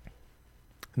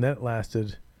that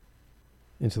lasted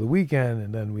into the weekend,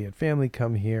 and then we had family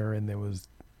come here, and there was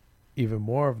even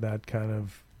more of that kind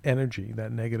of energy,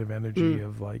 that negative energy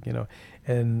of like,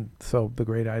 and so the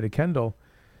great Ida Kendall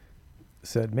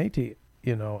said, Métis,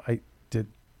 I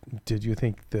did you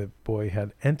think the boy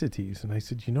had entities? And I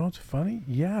said, it's funny.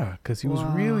 Yeah. Cause he was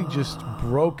really just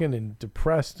broken and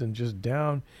depressed and just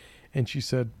down. And she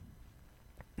said,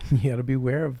 you got to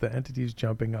beware of the entities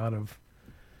jumping out of.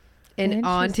 And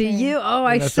onto Interesting. you. Oh,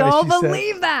 I And that's why so she said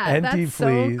believe that. That's so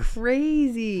anti-fleas.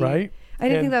 crazy. Right? I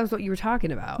didn't And- think that was what you were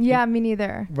talking about. Yeah, me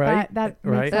neither. Right? That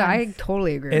Right. makes Yeah, I sense.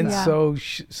 totally agree with And that. so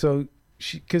she,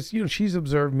 because she's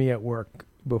observed me at work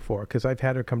before, because I've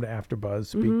had her come to AfterBuzz,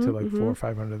 speak to like 400 or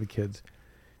 500 of the kids,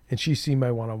 and she's seen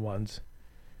my one-on-ones.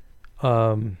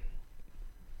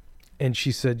 And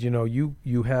she said,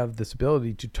 you have this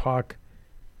ability to talk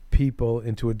people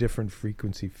into a different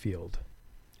frequency field.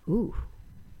 Ooh.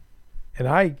 And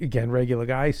I, again, regular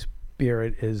guy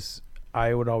spirit is,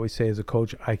 I would always say as a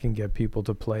coach, I can get people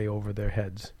to play over their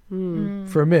heads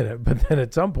for a minute, but then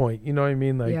at some point, you know what I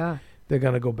mean? Like Yeah. they're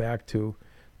going to go back to,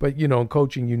 but in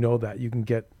coaching, that you can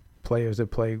get players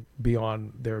that play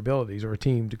beyond their abilities, or a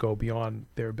team to go beyond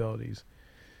their abilities.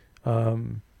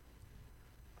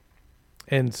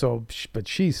 And so, but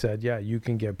she said, yeah, you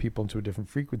can get people into a different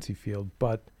frequency field,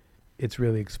 but it's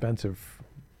really expensive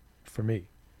for me.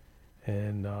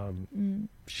 And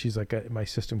she's like, my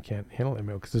system can't handle it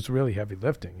because it's really heavy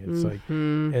lifting. It's like,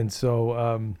 and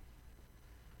so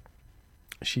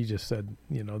she just said,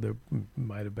 there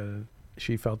might have been,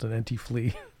 she felt an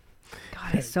anti-flea.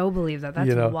 God, I so believe that.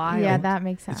 That's wild. Yeah, that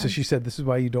makes sense. So she said, this is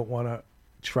why you don't want to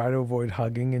try to avoid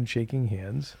hugging and shaking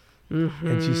hands.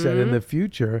 And she said, in the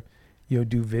future,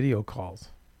 do video calls.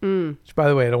 Which, by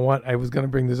the way, I was going to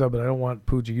bring this up, but I don't want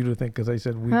Pooja, you to think, because I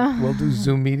said we'll do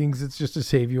Zoom meetings. It's just to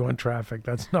save you on traffic.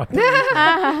 That's not the reason.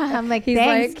 I'm like, He's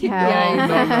thanks, like, Kev.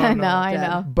 yeah, no, I Dad.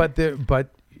 know. But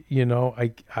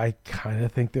I kind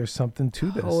of think there's something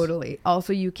to this. Totally.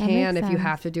 Also, you That can, makes if you sense.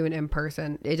 have to do it in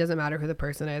person, it doesn't matter who the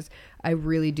person is. I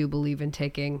really do believe in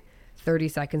taking 30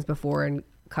 seconds before and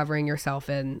covering yourself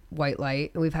in white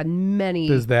light. And we've had many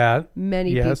There's that.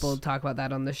 Yes. people talk about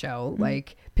that on the show.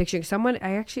 Like picturing someone,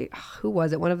 who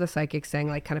was it? One of the psychics saying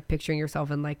like kind of picturing yourself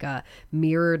in like a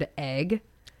mirrored egg.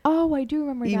 Oh, I do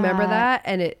remember that. You remember that?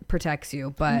 And it protects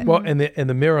you. But Well, and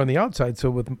the mirror on the outside.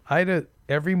 So with Ida,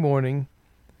 every morning,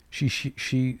 she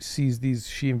sees these.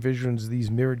 She envisions these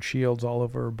mirrored shields all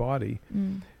over her body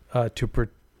to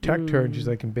protect her, and she's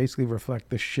like, and basically reflect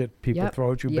the shit people Yep.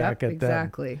 throw at you back at them.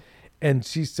 exactly. And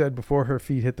she said before her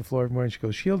feet hit the floor every morning, she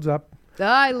goes, shields up.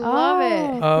 I love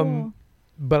it. Cool.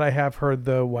 But I have heard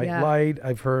the white Yeah. light.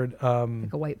 I've heard.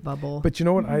 Like a white bubble. But you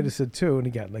know what Ida said too, and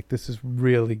again, like this is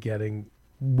really getting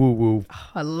woo woo.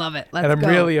 I love it. Let's And I'm go.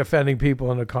 really offending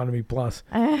people in Economy Plus,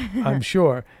 I'm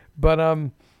sure.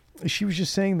 But she was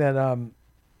just saying that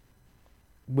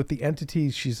with the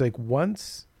entities, she's like,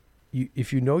 once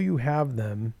if you have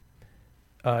them,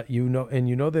 they're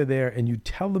there, and you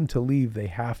tell them to leave, they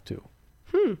have to.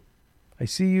 I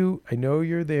see you. I know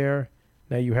you're there.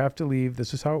 Now you have to leave.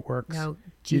 This is how it works. No,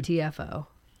 GTFO.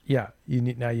 Yeah,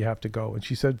 now you have to go. And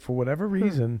she said, for whatever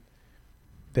reason,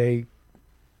 they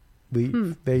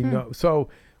leave. They know. So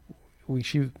we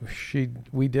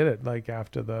did it like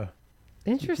after the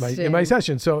Interesting. in my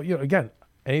session. So again,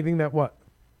 anything that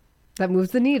That moves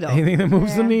the needle. anything that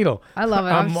moves the Yeah. needle. I love it.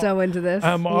 I'm so into this.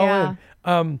 I'm all Yeah.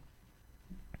 in.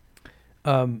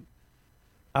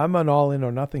 I'm an all in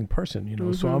or nothing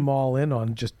person, so I'm all in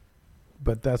on just.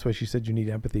 But that's why she said you need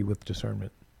empathy with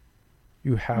discernment.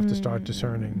 You have to start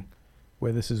discerning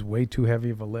where this is way too heavy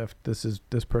of a lift. This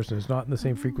person is not in the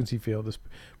same frequency field. This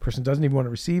person doesn't even want to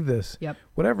receive this. Yep.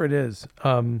 Whatever it is.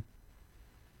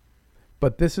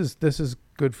 But this is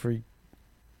good for.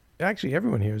 Actually,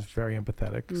 everyone here is very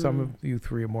empathetic. Some of you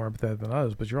three are more empathetic than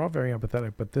others, but you're all very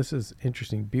empathetic. But this is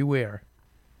interesting. Beware.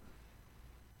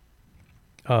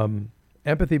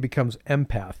 Empathy becomes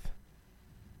empath.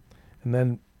 And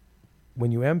then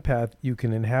when you empath, you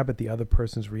can inhabit the other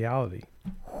person's reality,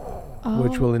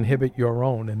 which will inhibit your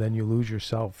own, and then you lose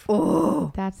yourself.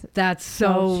 Oh, That's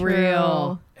so true.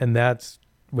 real. And that's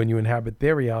when you inhabit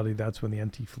their reality, that's when the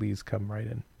anti-fleas come right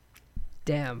in.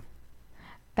 Damn.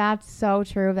 That's so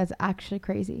true. That's actually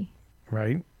crazy.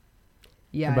 Right?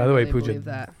 Yeah. And by I the way, really Pooja, believe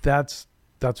that. that's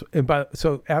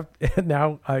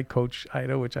now I coach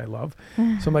Ida, which I love. So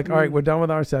I'm like, all right, we're done with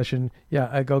our session. Yeah,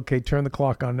 I go, okay, turn the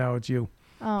clock on. Now it's you.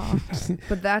 Oh,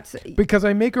 But that's Because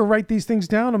I make her write these things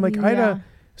down. I'm like, Yeah. Ida.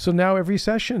 So now every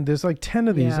session, there's like 10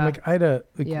 of these. I'm Yeah. like, Ida,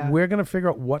 Yeah. we're going to figure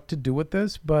out what to do with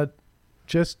this. But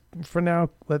just for now,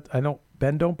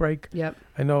 bend, don't break. Yep.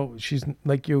 I know she's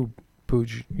like you,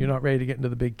 Pooj. You're not ready to get into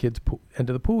the big kids end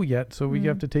of the pool yet. So we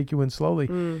have to take you in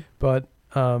slowly. But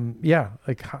yeah,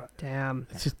 like Damn.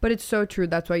 it's just But it's so true.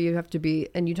 That's why you have to be,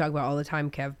 and you talk about all the time,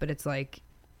 Kev, but it's like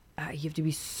you have to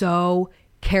be so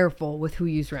careful with who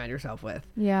you surround yourself with.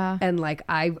 yeah. And like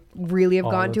I really have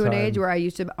All gone the to an age time. where I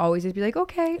used to always just be like,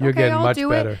 okay, You're getting I'll much do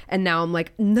better. it. And now I'm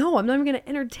like, no, I'm not even going to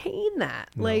entertain that.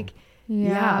 No. Like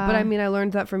Yeah, but I mean, I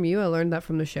learned that from you. I learned that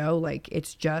from the show. Like,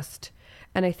 it's just,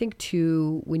 and I think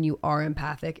too, when you are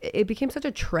empathic, it became such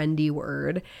a trendy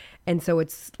word. And so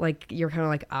it's like, you're kind of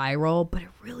like eye roll, but it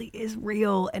really is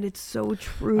real. And it's so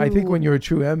true. I think when you're a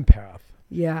true empath,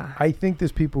 yeah, I think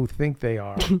there's people who think they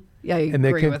are. yeah, I And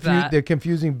agree with that. they're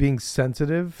confusing being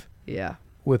sensitive Yeah.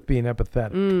 with being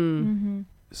empathetic. Mm-hmm.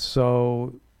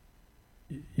 So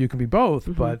you can be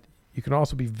both, but you can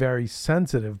also be very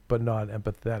sensitive but not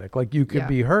empathetic. Like you could Yeah.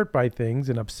 be hurt by things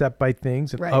and upset by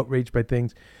things and Right. outraged by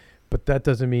things, but that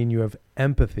doesn't mean you have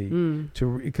empathy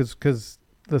because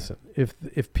listen,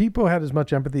 if people had as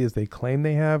much empathy as they claim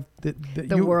they have,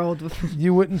 The world.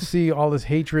 you wouldn't see all this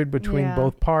hatred between Yeah.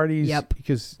 both parties Yep.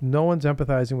 because no one's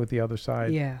empathizing with the other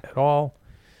side Yeah. at all.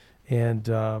 And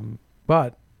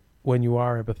but when you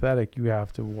are empathetic,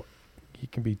 you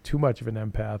can be too much of an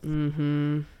empath.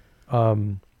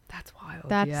 Mm-hmm. That's wild.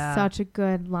 That's such a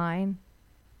good line.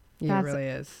 Yeah, it that's- really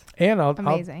is. And I'll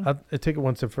Amazing. I'll take it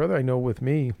one step further. I know with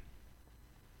me,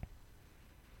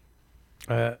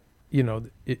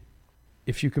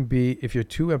 if you're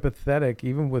too empathetic,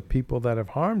 even with people that have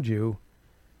harmed you,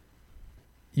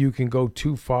 you can go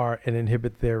too far and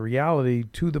inhibit their reality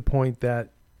to the point that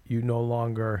you no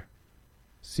longer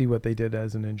see what they did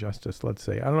as an injustice. Let's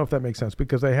say, I don't know if that makes sense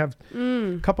because I have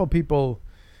a couple of people.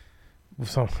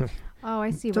 Oh,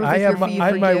 I see. So What I if you're have you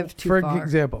my, forgive too for far.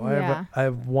 example, Yeah. I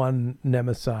have one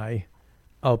nemesis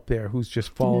out there who's just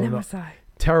fallen off Nemesis.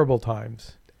 terrible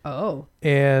times. Oh.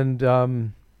 And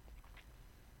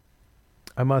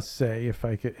I must say, if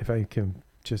I can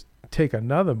just take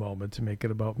another moment to make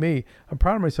it about me, I'm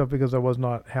proud of myself because I was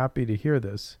not happy to hear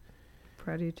this.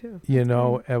 Proud of you too. You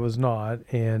know, I was not,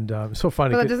 and so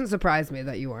funny. But that 'cause doesn't surprise me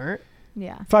that you weren't.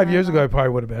 Yeah. 5 years I ago, I know. probably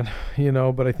would have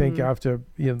been, but I think after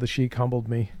the Sheik humbled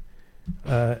me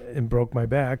and broke my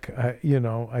back, I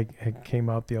came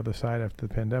out the other side after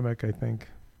the pandemic. I think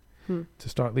to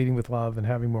start leading with love and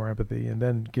having more empathy, and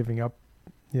then giving up,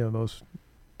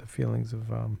 the feelings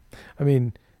of. I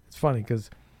mean, it's funny because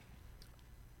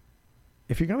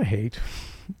if you're gonna hate,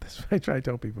 that's what I try to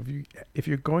tell people. If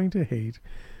you're going to hate,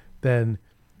 then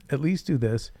at least do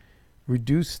this.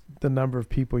 Reduce the number of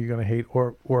people you're going to hate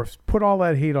or put all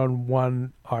that hate on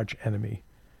one arch enemy.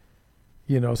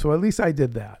 So at least I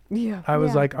did that. Yeah. I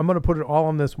was Yeah. like, I'm going to put it all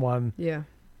on this one. Yeah.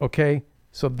 Okay.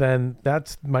 So then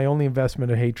that's my only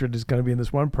investment of hatred is going to be in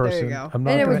this one person. There you go. I'm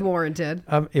not And it was gonna- warranted.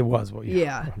 it was. Well,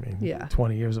 Yeah. I mean, Yeah.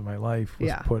 20 years of my life was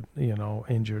Yeah. put,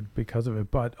 injured because of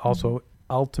it. But also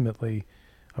ultimately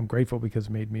I'm grateful because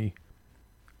it made me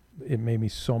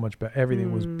so much better.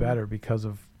 Everything was better because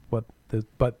of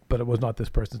but it was not this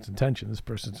person's intention. This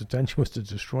person's intention was to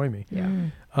destroy me. Yeah.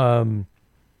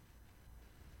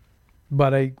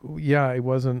 But I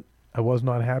was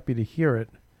not happy to hear it.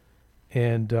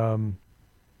 And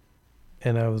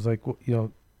I was like,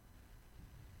 well,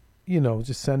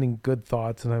 just sending good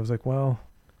thoughts. And I was like, well,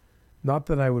 not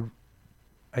that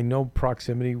I know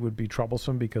proximity would be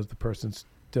troublesome because the person's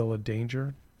still a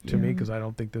danger to me because I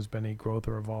don't think there's been any growth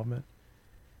or involvement.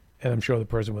 And I'm sure the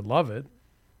person would love it.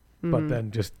 But then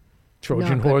just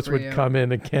Trojan Not good horse for would you. come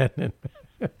in again. And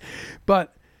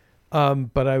but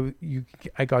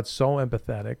I got so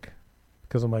empathetic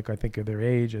because I'm like, I think of their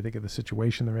age, I think of the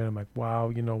situation they're in. I'm like,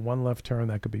 wow, one left turn,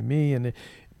 that could be me.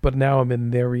 But now I'm in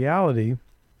their reality,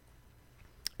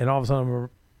 and all of a sudden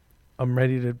I'm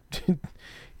ready to,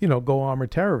 go arm a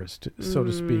terrorist, so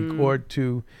to speak, or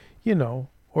to,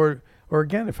 or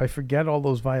again, if I forget all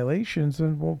those violations,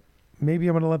 then maybe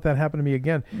I'm going to let that happen to me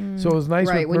again. So it was nice.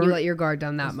 Right. with When you Marie- let your guard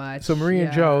down that much. So Marie and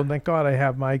Yeah. Joe, thank God I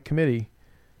have my committee,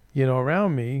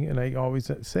 around me. And I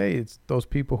always say it's those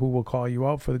people who will call you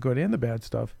out for the good and the bad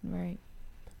stuff. Right.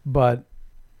 But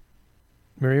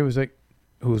Maria was like,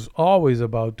 who's always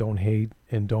about don't hate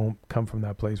and don't come from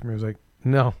that place. Maria was like,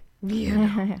 no,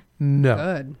 Yeah. no.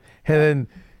 Good. And then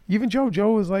even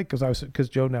Joe was like, because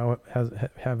Joe now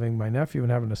having my nephew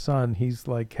and having a son, he's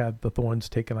like had the thorns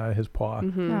taken out of his paw.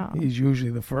 Oh. He's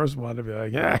usually the first one to be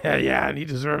like, yeah, and he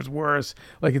deserves worse.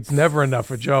 Like it's never enough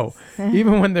for Joe.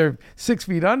 Even when they're 6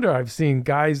 feet under, I've seen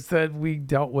guys that we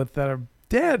dealt with that are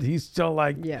dead. He's still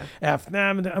like, Yeah. F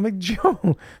them. And I'm like,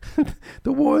 Joe,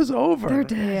 the war's over. They're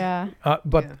dead. Yeah.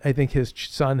 But Yeah. I think his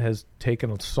son has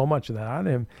taken so much of that out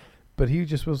of him. But he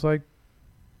just was like,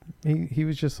 he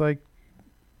was just like,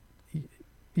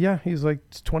 yeah, he's like,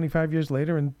 it's 25 years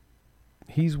later and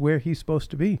he's where he's supposed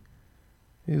to be.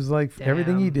 He's like,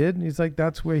 everything he Damn. did, and he's like,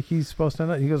 that's where he's supposed to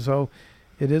end up. He goes, so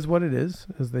it is what it is,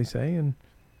 as they say, and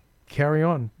carry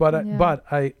on. But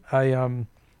I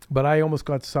almost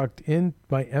got sucked in.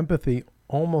 My empathy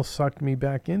almost sucked me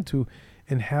back into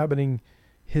inhabiting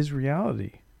his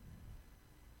reality.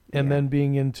 and Yeah. then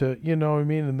being into, you know what I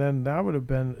mean? And then that would have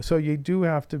been, so you do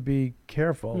have to be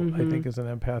careful, I think, as an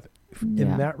empath Yeah.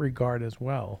 in that regard as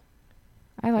well.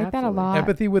 I like that a Absolutely. lot.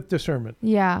 Empathy with discernment.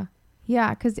 Yeah.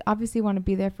 Yeah, because obviously you want to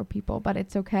be there for people, but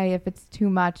it's okay if it's too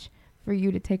much for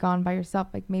you to take on by yourself.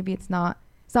 Like maybe it's not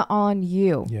on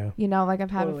you. Yeah. You know, like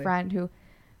I've had Totally. a friend who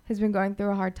has been going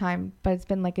through a hard time, but it's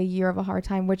been like a year of a hard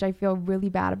time, which I feel really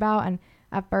bad about. And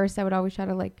at first I would always try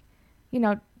to like, you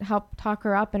know, help talk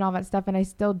her up and all that stuff. And I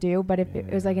still do. But if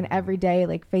it was like an everyday,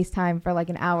 like FaceTime for like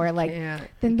an hour, like Can't.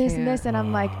 then You this and can't. this. And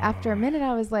I'm like, after a minute,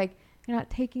 I was like, you're not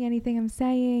taking anything I'm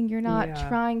saying. You're not Yeah.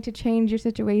 trying to change your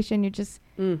situation. You're just,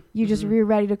 Mm. you're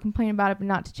ready to complain about it, but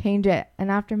not to change it. And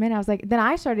after a minute, I was like, then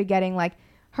I started getting like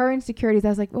her insecurities. I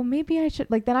was like, well, maybe I should,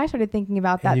 like, then I started thinking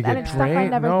about that. you And get it's stuff I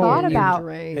drained. never No, thought you- about.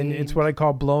 And it's what I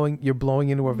call you're blowing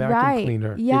into a vacuum Right,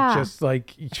 cleaner. yeah. It's just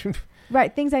like,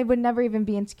 Right. Things I would never even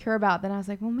be insecure about. Then I was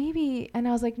like, well, maybe. And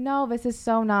I was like, no, this is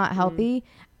so not healthy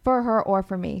for her or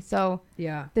for me. So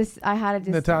Yeah. I had to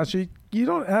just. Natasha, you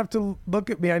don't have to look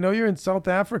at me. I know you're in South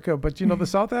Africa, but you know, the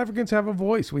South Africans have a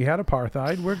voice. We had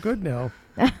apartheid. We're good now.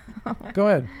 Go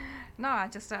ahead. No,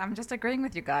 I'm just agreeing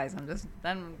with you guys.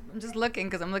 I'm just looking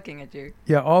because I'm looking at you.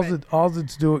 Yeah, all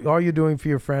you're doing for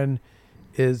your friend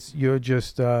is you're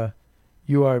just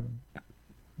you are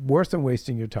worse than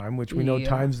wasting your time, which we know Yeah.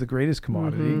 time's the greatest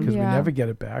commodity because Yeah. we never get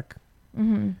it back.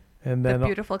 Mm-hmm. And The then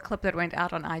beautiful clip that went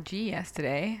out on IG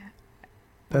yesterday.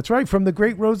 that's right, from the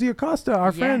great Rosie Acosta,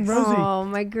 our friend Yes. Rosie. Oh,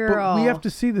 my But girl. we have to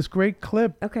see this great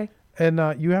clip, Okay. and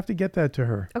you have to get that to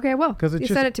her Okay, I will. 'Cause it You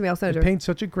just- send it to me. I'll send it it to her. paints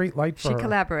such a great light for She her.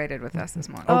 collaborated with us this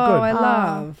morning. Oh, Oh, good. I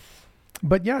love.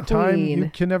 But yeah, time, you Queen.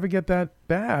 can never get that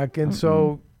back. And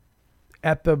so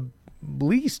at the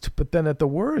least, but then at the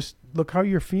worst, look how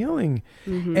you're feeling.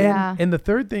 Mhm. Yeah. And the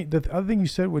third thing, the other thing you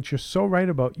said, which you're so right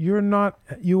about, you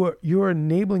are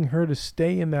enabling her to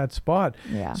stay in that spot.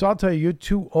 Yeah. So I'll tell you, you're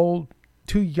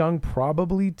too young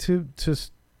probably to,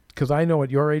 because I know at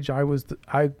your age,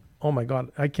 oh my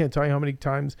God, I can't tell you how many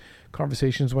times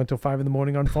conversations went till 5 a.m.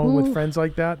 on phone with friends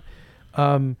like that.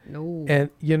 No. And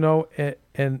you know,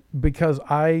 and because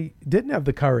I didn't have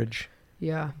the courage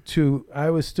Yeah.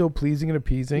 I was still pleasing and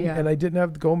appeasing, Yeah. and I didn't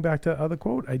have, going back to the other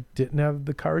quote, I didn't have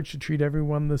the courage to treat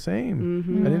everyone the same.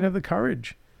 Mm-hmm. I didn't have the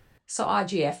courage. So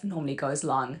RGF normally goes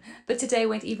long, but today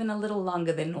went even a little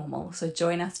longer than normal, so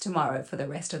join us tomorrow for the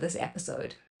rest of this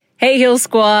episode. Hey, Heal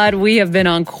Squad, we have been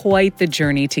on quite the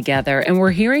journey together, and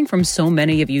we're hearing from so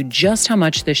many of you just how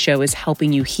much this show is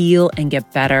helping you heal and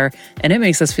get better, and it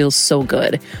makes us feel so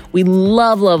good. We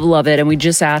love, love, love it, and we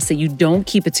just ask that you don't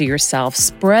keep it to yourself.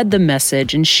 Spread the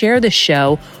message and share the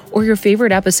show or your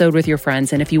favorite episode with your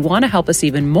friends. And if you want to help us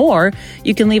even more,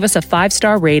 you can leave us a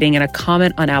 5-star rating and a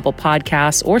comment on Apple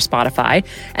Podcasts or Spotify,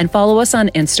 and follow us on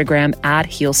Instagram at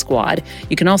Heal Squad.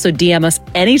 You can also DM us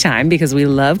anytime because we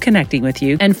love connecting with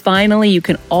you. And finally, you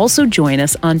can also join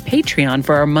us on Patreon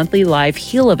for our monthly live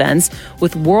heal events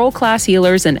with world-class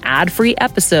healers and ad-free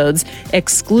episodes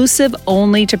exclusive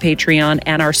only to Patreon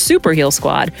and our Super Heal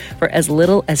Squad for as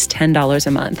little as $10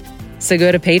 a month. So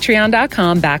go to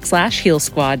patreon.com/Heal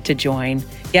Squad to join.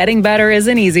 Getting better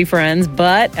isn't easy, friends,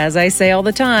 but as I say all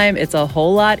the time, it's a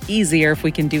whole lot easier if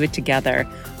we can do it together.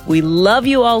 We love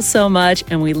you all so much,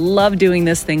 and we love doing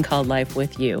this thing called life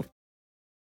with you.